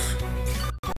health.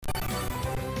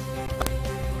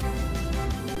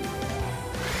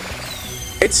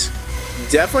 It's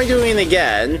definitely doing it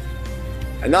again.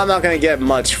 I know I'm not gonna get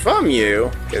much from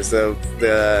you because of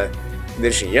the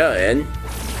condition you're in,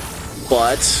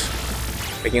 but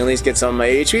if I can at least get some of my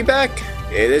HP back,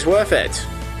 it is worth it.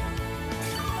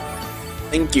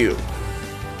 Thank you.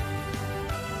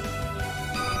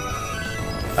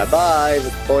 Bye bye,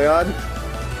 Vaporeon.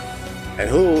 And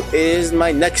who is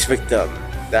my next victim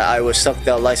that I was sucked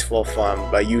out life from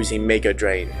by using Mega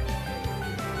Drain?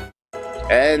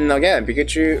 And again,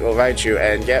 Pikachu or Raichu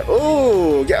and get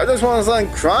this one's on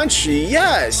Crunchy.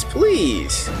 Yes,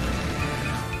 please.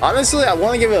 Honestly, I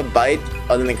want to give it a bite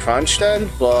other than Crunch then,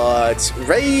 but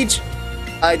Rage,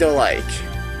 I don't like.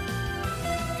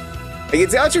 Like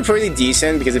it's actually pretty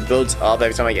decent because it builds up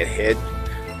every time I get hit.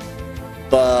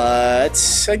 But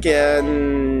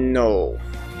again, no.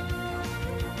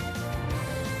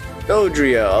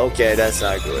 Dodrio, okay, that's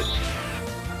not good.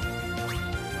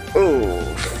 Ooh.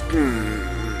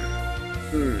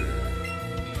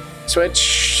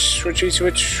 Switch.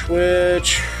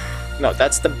 No,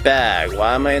 that's the bag.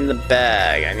 Why am I in the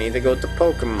bag? I need to go to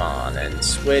Pokemon and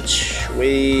switch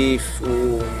wave.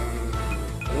 I'm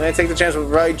gonna take the chance with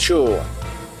Raichu.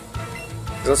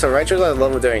 Also, Raichu's at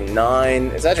level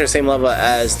 39. It's actually the same level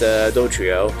as the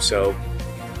Dodrio, so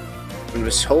I'm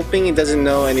just hoping it doesn't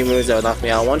know any moves that would knock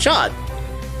me out in one shot.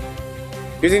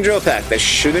 Using Drill Peck, that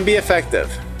shouldn't be effective.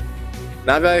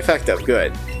 Not very effective,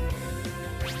 good.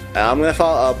 I'm gonna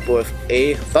follow up with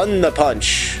a Thunder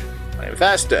Punch. I am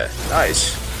faster.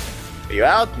 Nice. Are you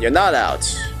out? You're not out.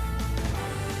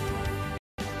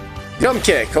 Jump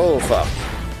kick. Oh fuck.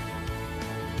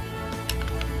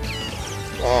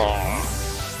 Oh.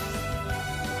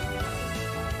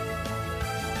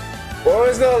 What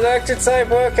was the electric type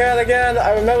workout again?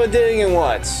 I remember doing it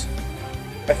once.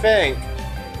 I think.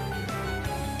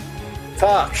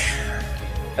 Fuck.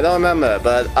 I don't remember,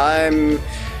 but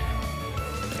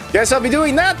guess I'll be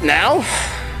doing that now.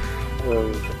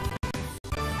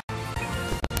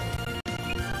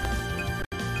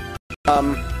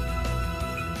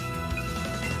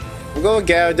 We'll go with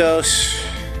Gyarados.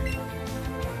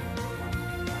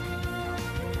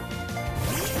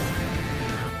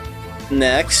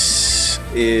 Next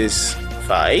is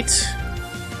Fight.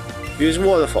 Use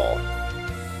Waterfall.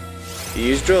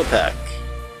 Use Drill Peck.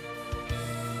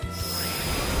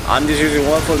 I'm just using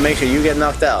Waterfall to make sure you get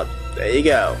knocked out. There you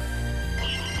go.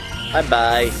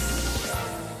 Bye-bye.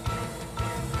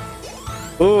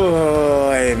 Oh,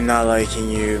 I am not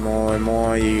liking you more and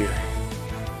more. You.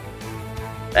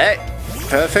 Hey,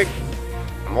 perfect.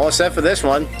 I'm all set for this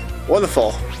one.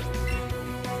 Waterfall.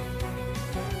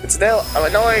 But still, I'm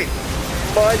annoyed.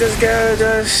 Why does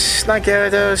Gyarados, not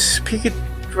Gyarados,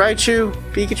 Raichu,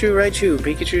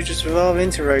 Pikachu just evolved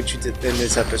into Raichu in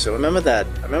this episode. Remember that.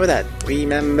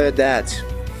 Remember that.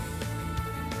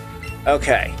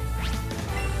 Okay.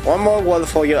 One more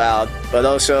Waterfall, you're out. But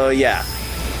also, yeah.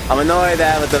 I'm annoyed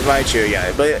at with the Raichu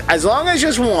guy. But as long as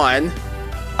just one,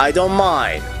 I don't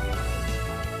mind.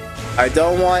 I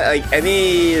don't want like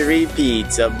any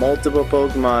repeats of multiple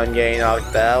Pokemon getting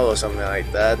knocked out or something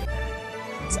like that.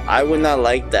 I would not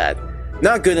like that.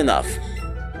 Not good enough.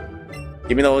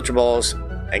 Give me the Ultra Balls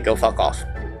and go fuck off.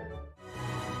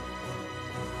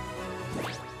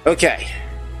 Okay.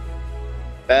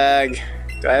 Bag.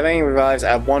 Do I have any revives? I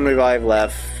have one revive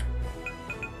left.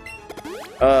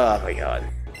 Oh my god.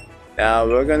 Now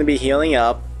we're gonna be healing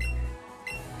up.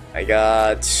 I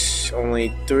got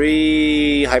only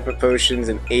 3 Hyper Potions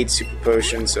and 8 Super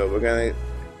Potions, so we're gonna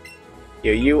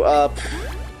heal you up,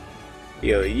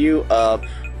 heal you up,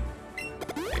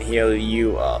 and heal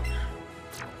you up.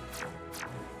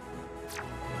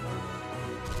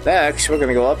 Next, we're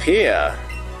gonna go up here.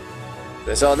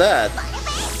 There's all that.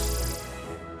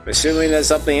 I'm assuming there's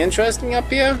something interesting up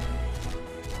here?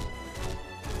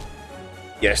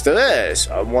 Yes, there is.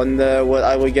 I wonder what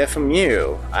I would get from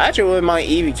you. I actually wouldn't mind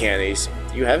Eevee candies.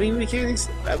 Do you have Eevee candies?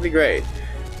 That'd be great.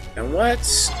 And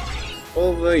what's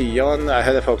over yonder? I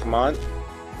heard a Pokemon.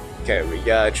 Okay, we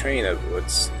got a trainer.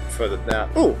 What's further down?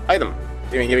 Ooh, item.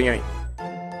 Gimme.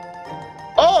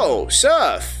 Oh,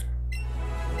 Surf!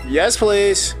 Yes,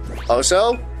 please.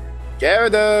 Also,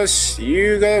 Gyarados,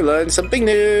 you gotta learn something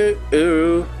new.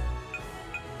 Ooh.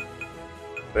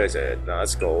 What is it? No,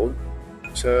 that's gold.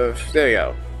 So, there you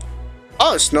go.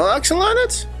 Oh, Snorlax will learn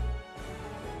it?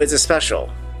 It's a special.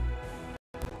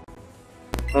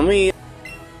 Let me...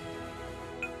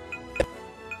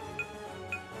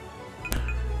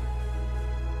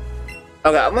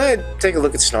 Okay, I'm gonna take a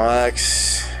look at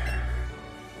Snorlax.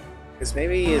 Because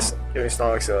maybe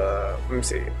Snorlax, let me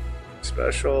see.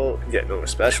 Special? Yeah, no,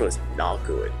 special is not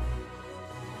good.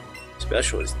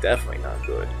 Special is definitely not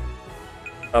good.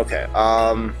 Okay,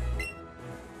 now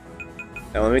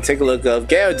let me take a look of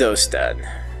Gyarados then.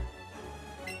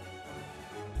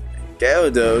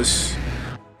 Gyarados...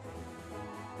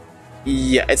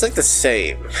 Yeah, it's like the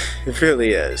same. It really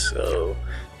is, so...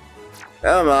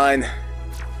 Never mind.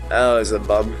 That was a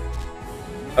bum.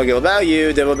 Okay, what about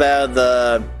you? Then what about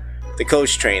the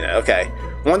coach trainer? Okay.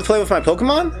 Want to play with my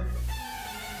Pokemon?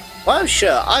 Well,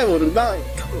 sure. I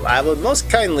would most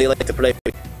kindly like to play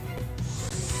with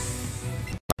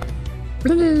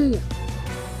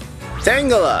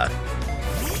Tangela!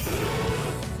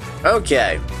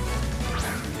 Okay.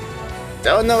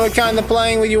 Don't know what kind of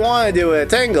playing you want to do with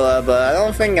Tangela, but I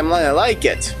don't think I'm gonna like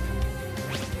it.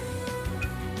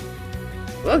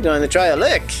 We're going to try a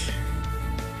lick.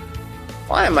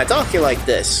 Why am I talking like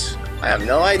this? I have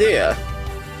no idea.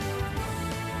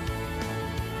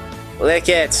 Lick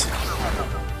it.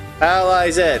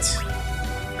 Paralyze it.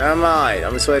 Never mind,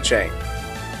 I'm switching.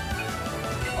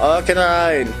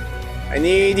 Arcanine, I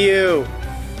need you.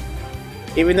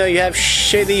 Even though you have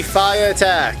shitty fire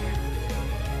attack.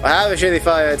 I have a shitty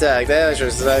fire attack, that's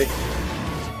just like...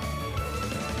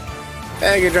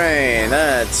 Mega Drain,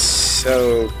 that's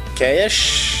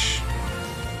okay-ish.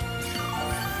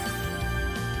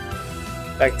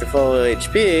 Back to full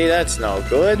HP, that's no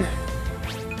good.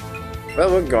 Well,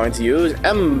 we're going to use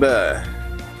Ember.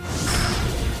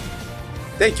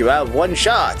 Think you have one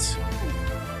shot.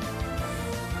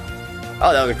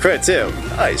 Oh, that was a crit too.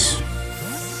 Nice.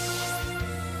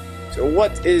 So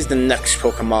what is the next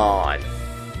Pokemon?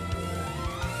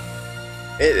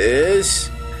 It is...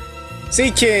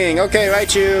 Seaking! Okay,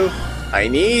 Raichu! I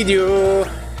need you!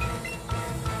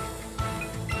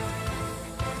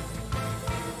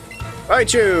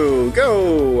 Raichu,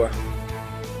 go!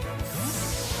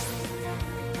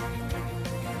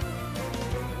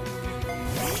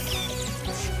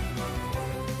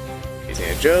 Using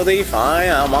agility, fine,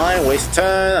 I don't mind. Waste a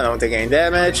turn, I don't take any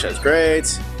damage, that's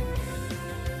great.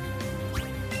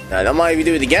 I don't mind if you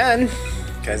do it again,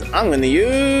 because I'm gonna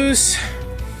use...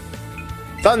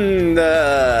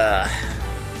 Thunder!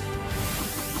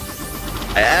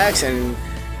 I axe and...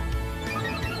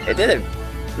 it did it.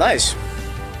 Nice.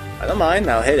 I don't mind,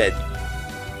 I'll hit it.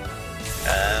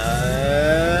 And...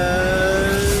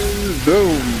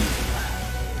 boom!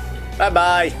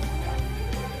 Bye-bye!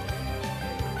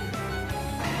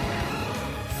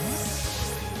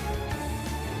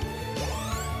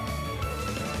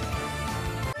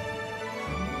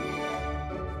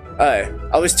 Alright,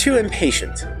 I was too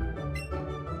impatient.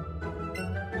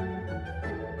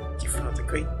 You found the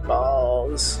great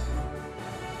balls.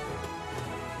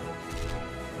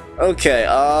 Okay,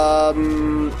 I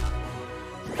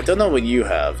don't know what you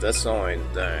have, that's the only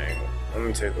thing. Let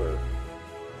me take a look.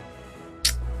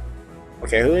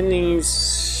 Okay, who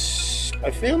needs... I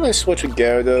feel like I switch with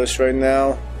Gyarados right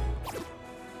now.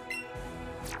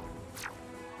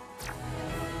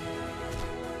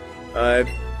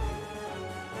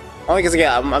 Only because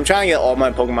again, I'm trying to get all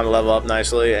my Pokemon to level up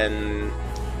nicely, and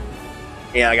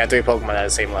yeah, I got 3 Pokemon at the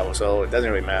same level, so it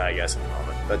doesn't really matter, I guess, at the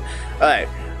moment. But alright,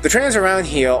 the trainers around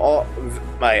here, are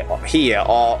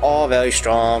all very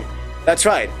strong. That's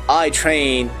right, I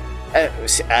train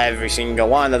every single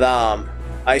one of them.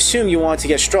 I assume you want to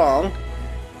get strong.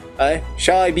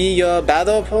 Shall I be your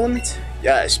battle opponent?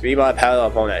 Yes, be my battle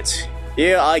opponent.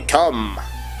 Here I come.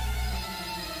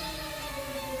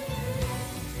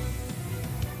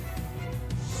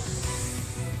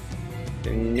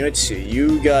 Let's see,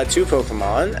 you got 2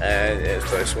 Pokemon, and the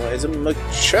first one is a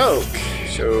Machoke.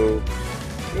 So, I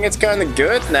think it's kind of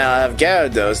good. Now I have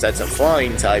Gyarados, that's a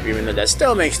flying type, even though that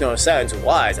still makes no sense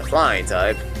why it's a flying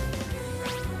type.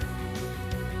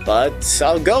 but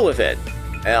I'll go with it.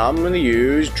 And I'm gonna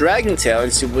use Dragon Tail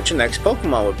and see what your next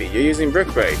Pokemon would be. You're using Brick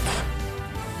Break.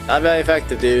 Not very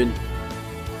effective, dude.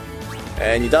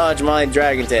 And you dodge my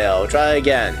Dragon Tail. Try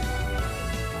again.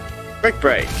 Brick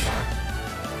Break.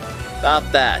 Stop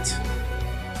that.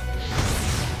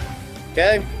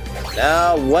 Okay.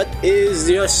 Now, what is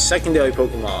your secondary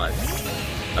Pokemon?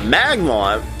 A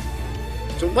Magmar?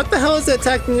 So what the hell is that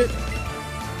attacking it?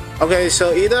 Okay,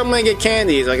 so either I'm gonna get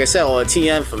candies, like I said, or a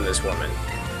TM from this woman.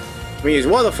 I'm gonna use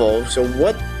Waterfall, so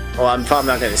what? Well, I'm probably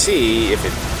not gonna see if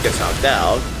it gets knocked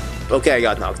out. Okay, I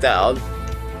got knocked out.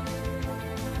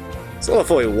 It's level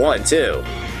 41 too.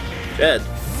 Shit.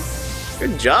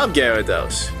 Good job,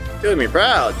 Gyarados. Doing me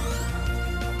proud.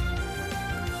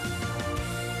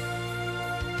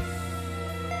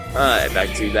 Alright,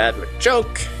 back to that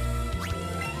Machoke.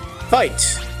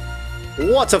 Fight!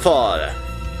 Waterfall!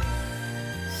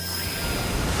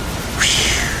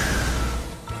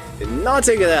 Did not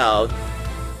take it out.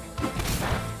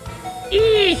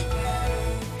 Eee!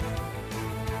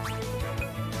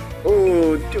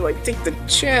 Oh, do I take the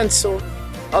chance? Or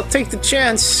I'll take the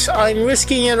chance. I'm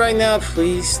risking it right now.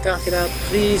 Please knock it out.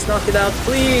 Please knock it out.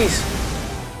 Please.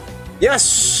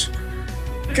 Yes!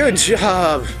 Good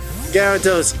job,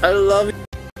 Gyarados. I love it.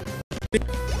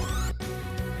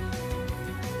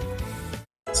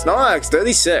 Snorlax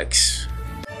 36.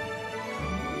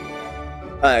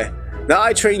 Alright, now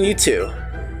I train you too.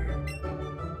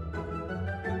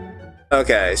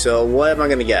 Okay, so what am I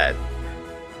gonna get?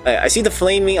 I see the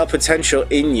flaming of potential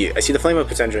in you. I see the flame of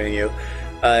potential in you.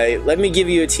 Let me give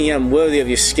you a TM worthy of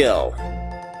your skill.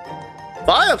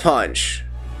 Fire Punch!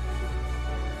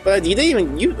 But you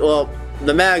didn't even... well,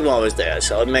 the Magmar was there,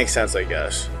 so it makes sense, I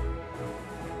guess.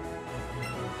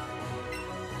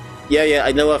 Yeah,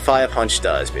 I know what Fire Punch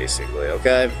does, basically,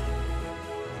 okay?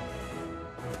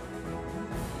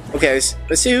 Okay,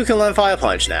 let's see who can learn Fire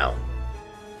Punch now.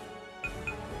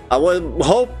 I would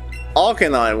hope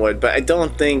Arcanine would, but I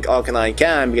don't think Arcanine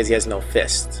can because he has no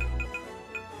fist.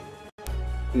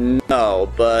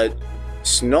 No, but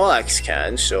Snorlax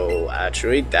can, so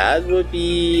actually that would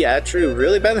be actually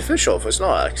really beneficial for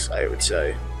Snorlax, I would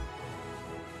say.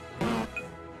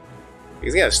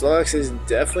 Because yeah, Snorlax is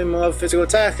definitely more of a physical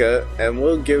attacker, and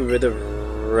we'll get rid of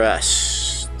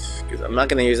Rest. Because I'm not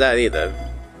going to use that either.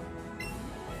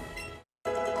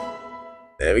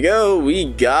 There we go, we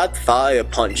got Fire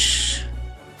Punch.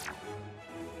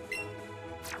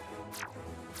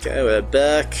 Okay, we're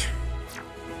back.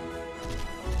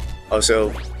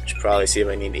 Also, should probably see if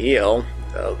I need to heal.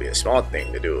 That'll be a smart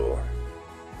thing to do.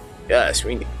 Yes,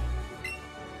 we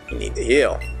need to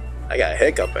heal. I got a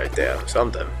hiccup right there, or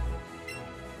something.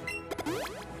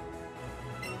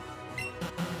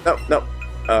 Nope.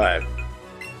 Alright.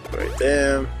 Right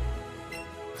there.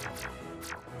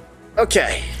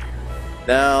 Okay.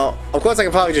 Now, of course I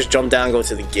can probably just jump down and go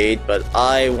to the gate, but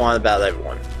I want to battle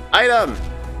everyone. Item!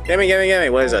 Gimme!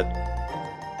 What is it?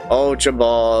 Ultra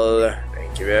Ball.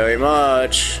 Thank you very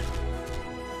much.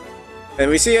 And if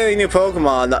we see any new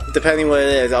Pokemon, depending what it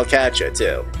is, I'll catch it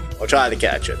too. I'll try to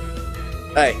catch it.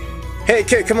 Hey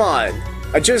kid, come on!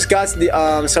 I just got the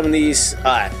some of these.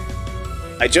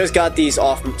 I just got these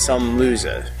off some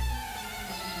loser.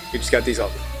 You just got these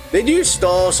off. Did you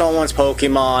stole someone's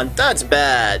Pokemon? That's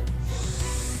bad.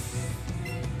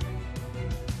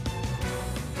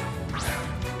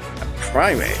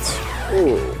 Primates.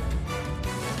 Ooh.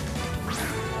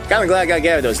 Kinda glad I got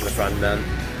Gyarados in the front then.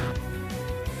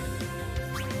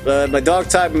 But my dog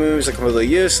type moves are completely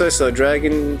useless, so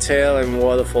Dragon Tail and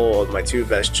Waterfall are my two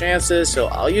best chances, so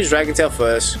I'll use Dragon Tail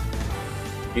first.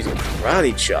 Using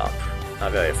Karate Chop.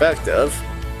 Not very effective.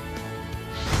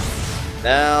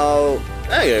 Now,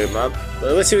 I got him up.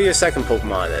 But let's see what your second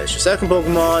Pokemon is. Your second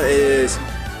Pokemon is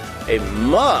a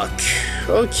Muck.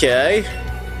 Okay.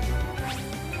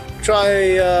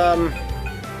 Try,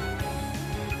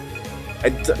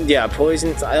 yeah,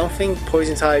 poison. I don't think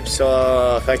poison types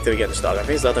are effective against dog. I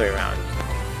think it's the other way around.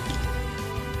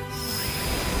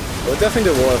 We'll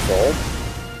definitely do Waterfall.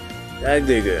 That'd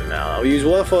do a good amount. I'll use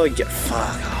Waterfall again.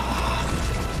 Fuck.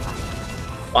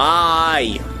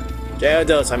 Why?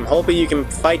 Gyarados, I'm hoping you can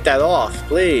fight that off,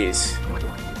 please.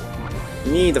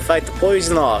 You need to fight the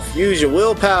poison off. Use your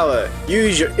willpower.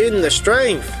 Use your inner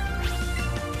strength.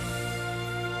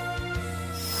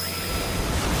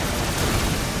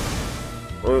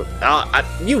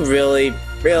 You really?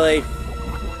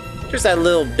 Just that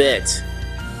little bit.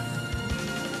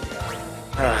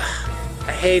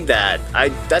 I hate that.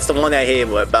 That's the one I hate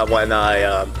about when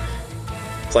I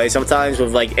play sometimes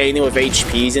with like anything with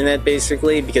HPs in it,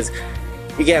 basically, because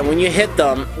again, when you hit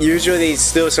them, usually they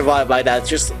still survive by that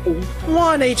just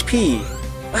 1 HP.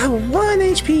 Oh, 1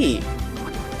 HP!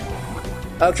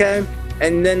 Okay,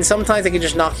 and then sometimes they can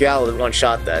just knock you out with one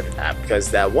shot then,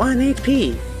 because that 1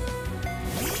 HP.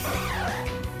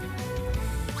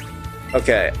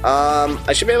 Okay,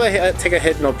 I should be able to take a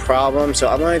hit no problem, so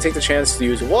I'm going to take the chance to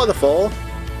use Waterfall.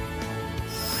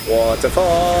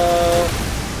 Waterfall!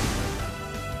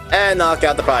 And knock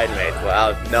out the Pride Mate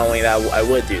without knowing that I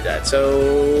would do that.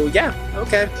 So, yeah,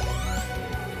 okay.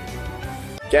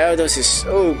 Gyarados is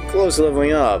so close to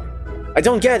leveling up. I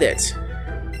don't get it.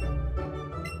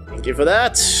 Thank you for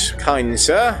that, kind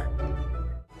sir.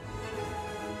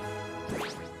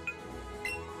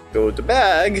 Go to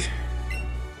bag.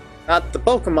 Not the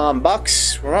Pokemon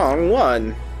box. Wrong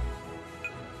one.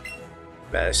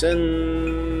 Medicine.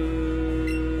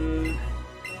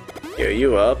 Heal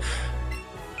you up.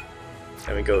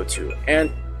 Then we go to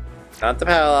not the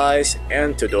Paralyze,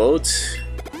 Antidote.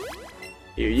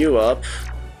 Heal you up.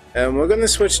 And we're gonna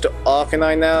switch to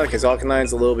Arcanine now because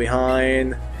Arcanine's a little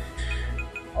behind.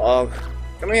 Come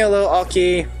here, little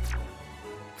Aki.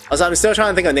 Also, I'm still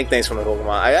trying to think of nicknames for my Pokemon.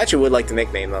 I actually would like to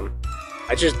nickname them.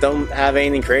 I just don't have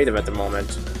anything creative at the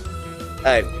moment.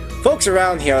 Alright, folks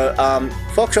around here,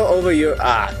 fork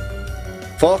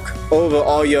over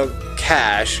all your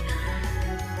cash.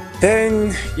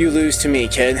 Then you lose to me,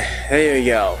 kid. There you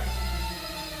go.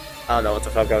 I don't know what the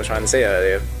fuck I was trying to say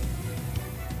earlier.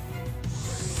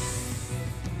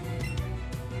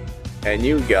 And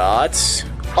you got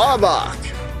Arbok.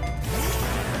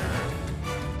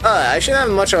 I shouldn't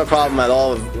have much of a problem at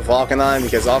all with Arcanine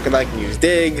because Arcanine can use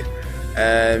Dig.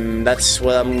 And that's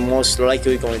what I'm most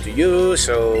likely going to use,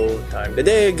 so time to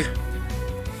dig.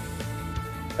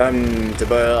 Time to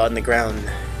burrow on the ground,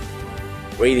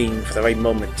 waiting for the right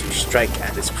moment to strike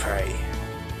at its prey.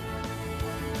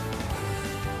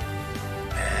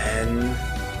 And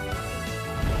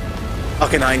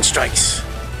Arcanine strikes.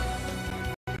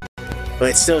 But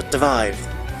it still survived.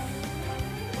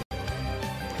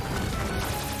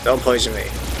 Don't poison me.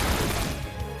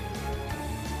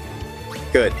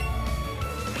 Good.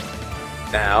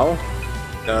 Now,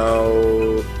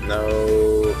 no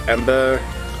Ember.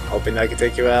 Hoping I can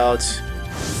take you out.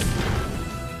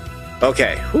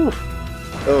 Okay, whew.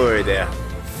 Over there.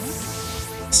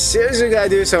 Seriously, gotta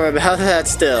do something about that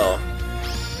still.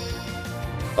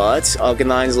 But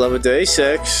Arcanine's level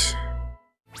 36.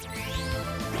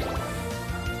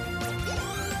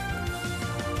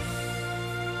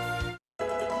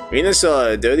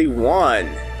 Venusaur,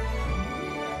 31.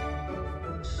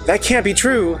 That can't be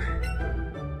true.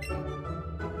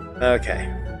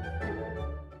 Okay.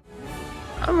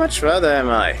 How much further am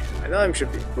I? I know I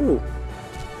should be. Ooh.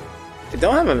 I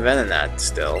don't have a Venonat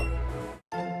still.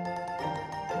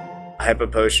 Hyper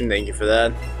Potion, thank you for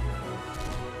that.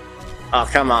 Oh,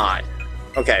 come on.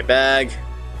 Okay, bag.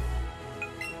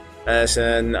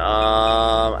 Medicine.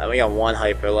 I only got 1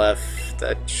 Hyper left.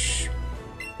 That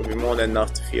would be more than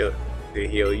enough to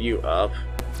heal you up.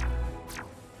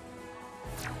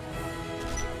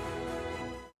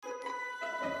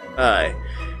 Alright.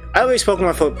 I raise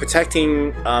Pokemon for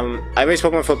protecting, I raise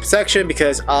Pokemon for protection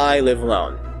because I live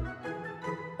alone.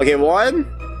 Okay, 1.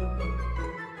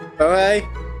 Okay.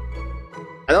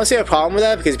 I don't see a problem with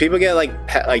that because people get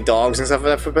like dogs and stuff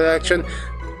like that for protection.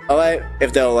 Alright,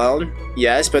 if they're alone,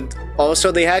 yes, but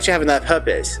also they actually have that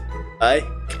purpose. Alright?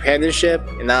 Companionship,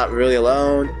 you're not really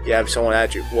alone, you have someone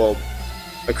actually, well,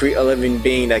 a living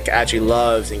being that actually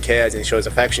loves and cares and shows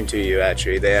affection to you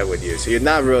actually there with you, so you're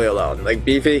not really alone. Like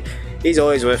Beefy, he's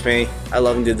always with me, I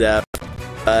love him to death.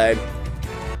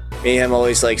 Me and him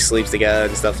always like sleeps together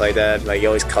and stuff like that, like he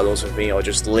always cuddles with me or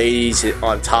just lays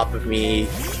on top of me,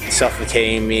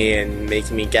 suffocating me and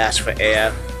making me gasp for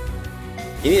air.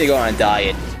 You need to go on a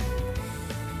diet.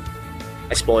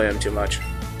 I spoil him too much.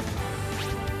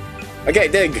 Okay,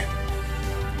 dig.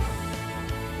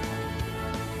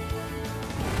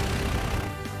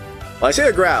 Well, I see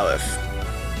a Growlithe.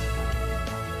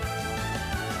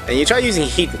 And you try using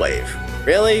Heat Wave.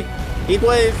 Really? Heat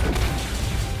Wave?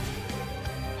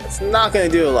 It's not gonna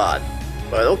do a lot.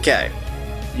 But okay.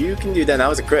 You can do that. That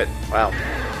was a crit. Wow.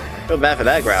 Feel bad for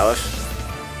that, Growlithe.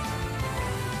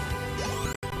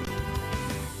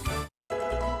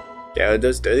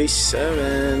 Gyarados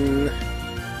 37.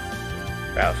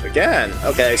 Growlithe again.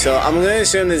 Okay, so I'm gonna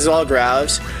assume this is all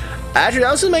Growlithes. Actually,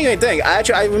 that was just making me think.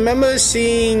 I remember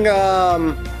seeing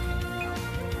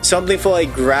something for like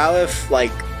Growlithe,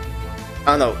 like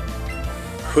I don't know,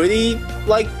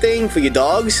 hoodie-like thing for your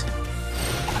dogs.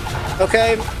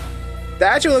 Okay,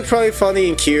 that actually looks probably funny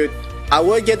and cute. I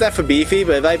would get that for Beefy,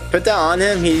 but if I put that on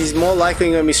him, he's more likely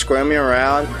going to be squirming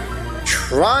around,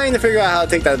 trying to figure out how to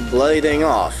take that bloody thing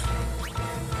off.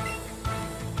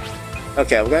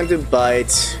 Okay, we're gonna do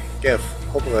bite. Get a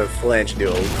hopefully a flinch, do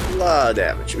a lot of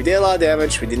damage. We did a lot of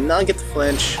damage. We did not get the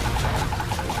flinch.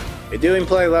 You're doing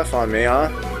play left on me, huh?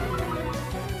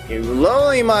 You're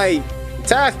lowering my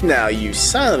attack now, you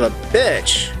son of a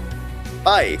bitch.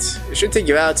 Bite. It should take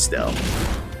you out still.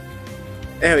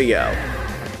 There we go.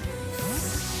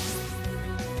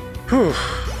 Whew.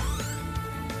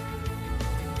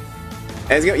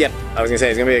 And it's gonna, yep, I was gonna say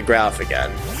it's gonna be a Growlithe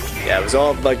again. Yeah, it was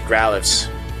all like Growlithes.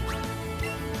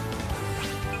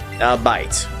 Now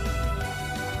bite.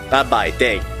 Not bite,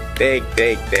 dig. Dig,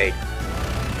 dig, dig.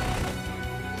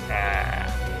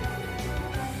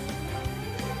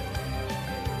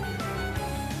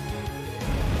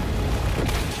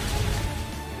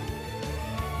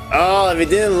 Oh, if it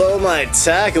didn't lower my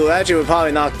attack, it would actually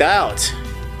probably knocked out.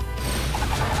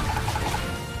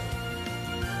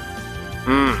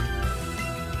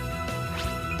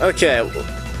 Okay,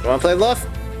 wanna play rough?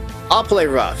 I'll play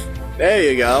rough. There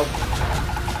you go.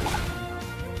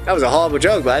 That was a horrible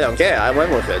joke, but I don't care. I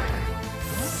went with it.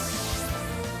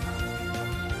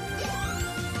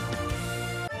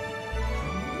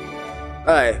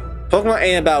 Alright, Pokemon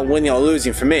ain't about winning or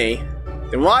losing for me.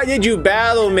 Then why did you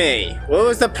battle me? What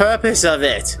was the purpose of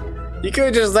it? You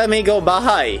could've just let me go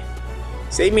by.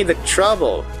 Save me the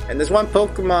trouble. And there's one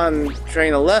Pokemon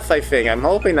trainer left, I think. I'm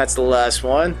hoping that's the last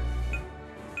one.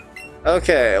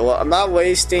 Okay, well, I'm not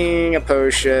wasting a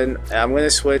potion. I'm gonna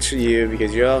switch to you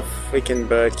because you're a freaking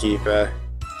bird keeper.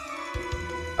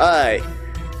 Alright.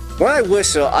 When I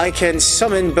whistle, I can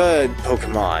summon bird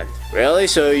Pokemon. Really?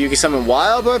 So you can summon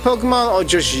wild bird Pokemon or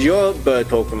just your bird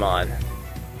Pokemon?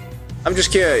 I'm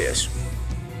just curious.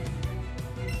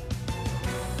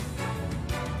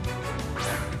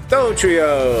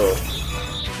 Trio.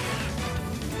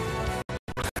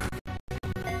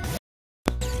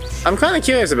 I'm kind of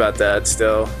curious about that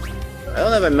still. I don't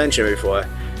know if I mentioned it before.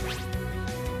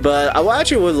 But I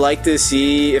actually would like to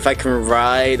see if I can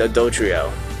ride a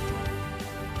Trio.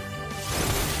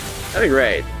 That'd be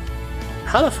great.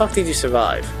 How the fuck did you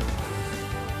survive?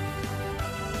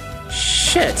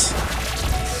 Shit!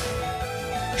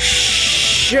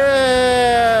 Shit!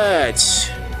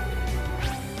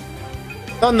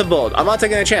 Thunderbolt. I'm not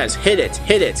taking a chance. Hit it.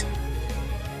 Hit it.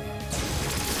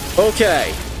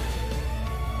 Okay.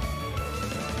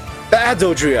 Bad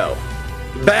Trio.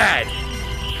 Bad.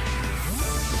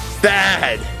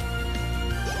 Bad.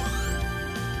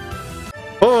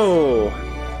 Oh.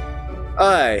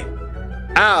 Aye.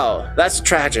 Ow. That's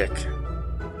tragic.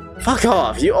 Fuck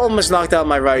off. You almost knocked out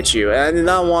my Raichu, and I did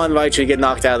not want Raichu to get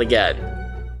knocked out again.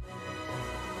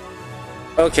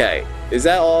 Okay. Is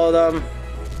that all of them?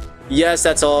 Yes,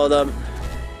 that's all of them.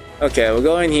 Okay, we'll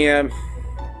go in here.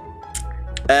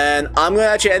 And I'm gonna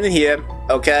actually end it here,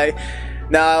 okay?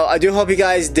 Now, I do hope you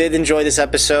guys did enjoy this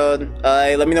episode.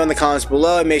 Let me know in the comments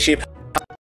below and make sure you...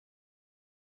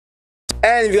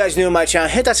 And if you guys are new to my channel,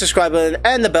 hit that subscribe button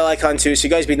and the bell icon too so you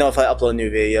guys be notified I upload new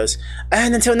videos.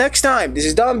 And until next time, this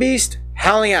is Beast,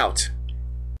 howling out.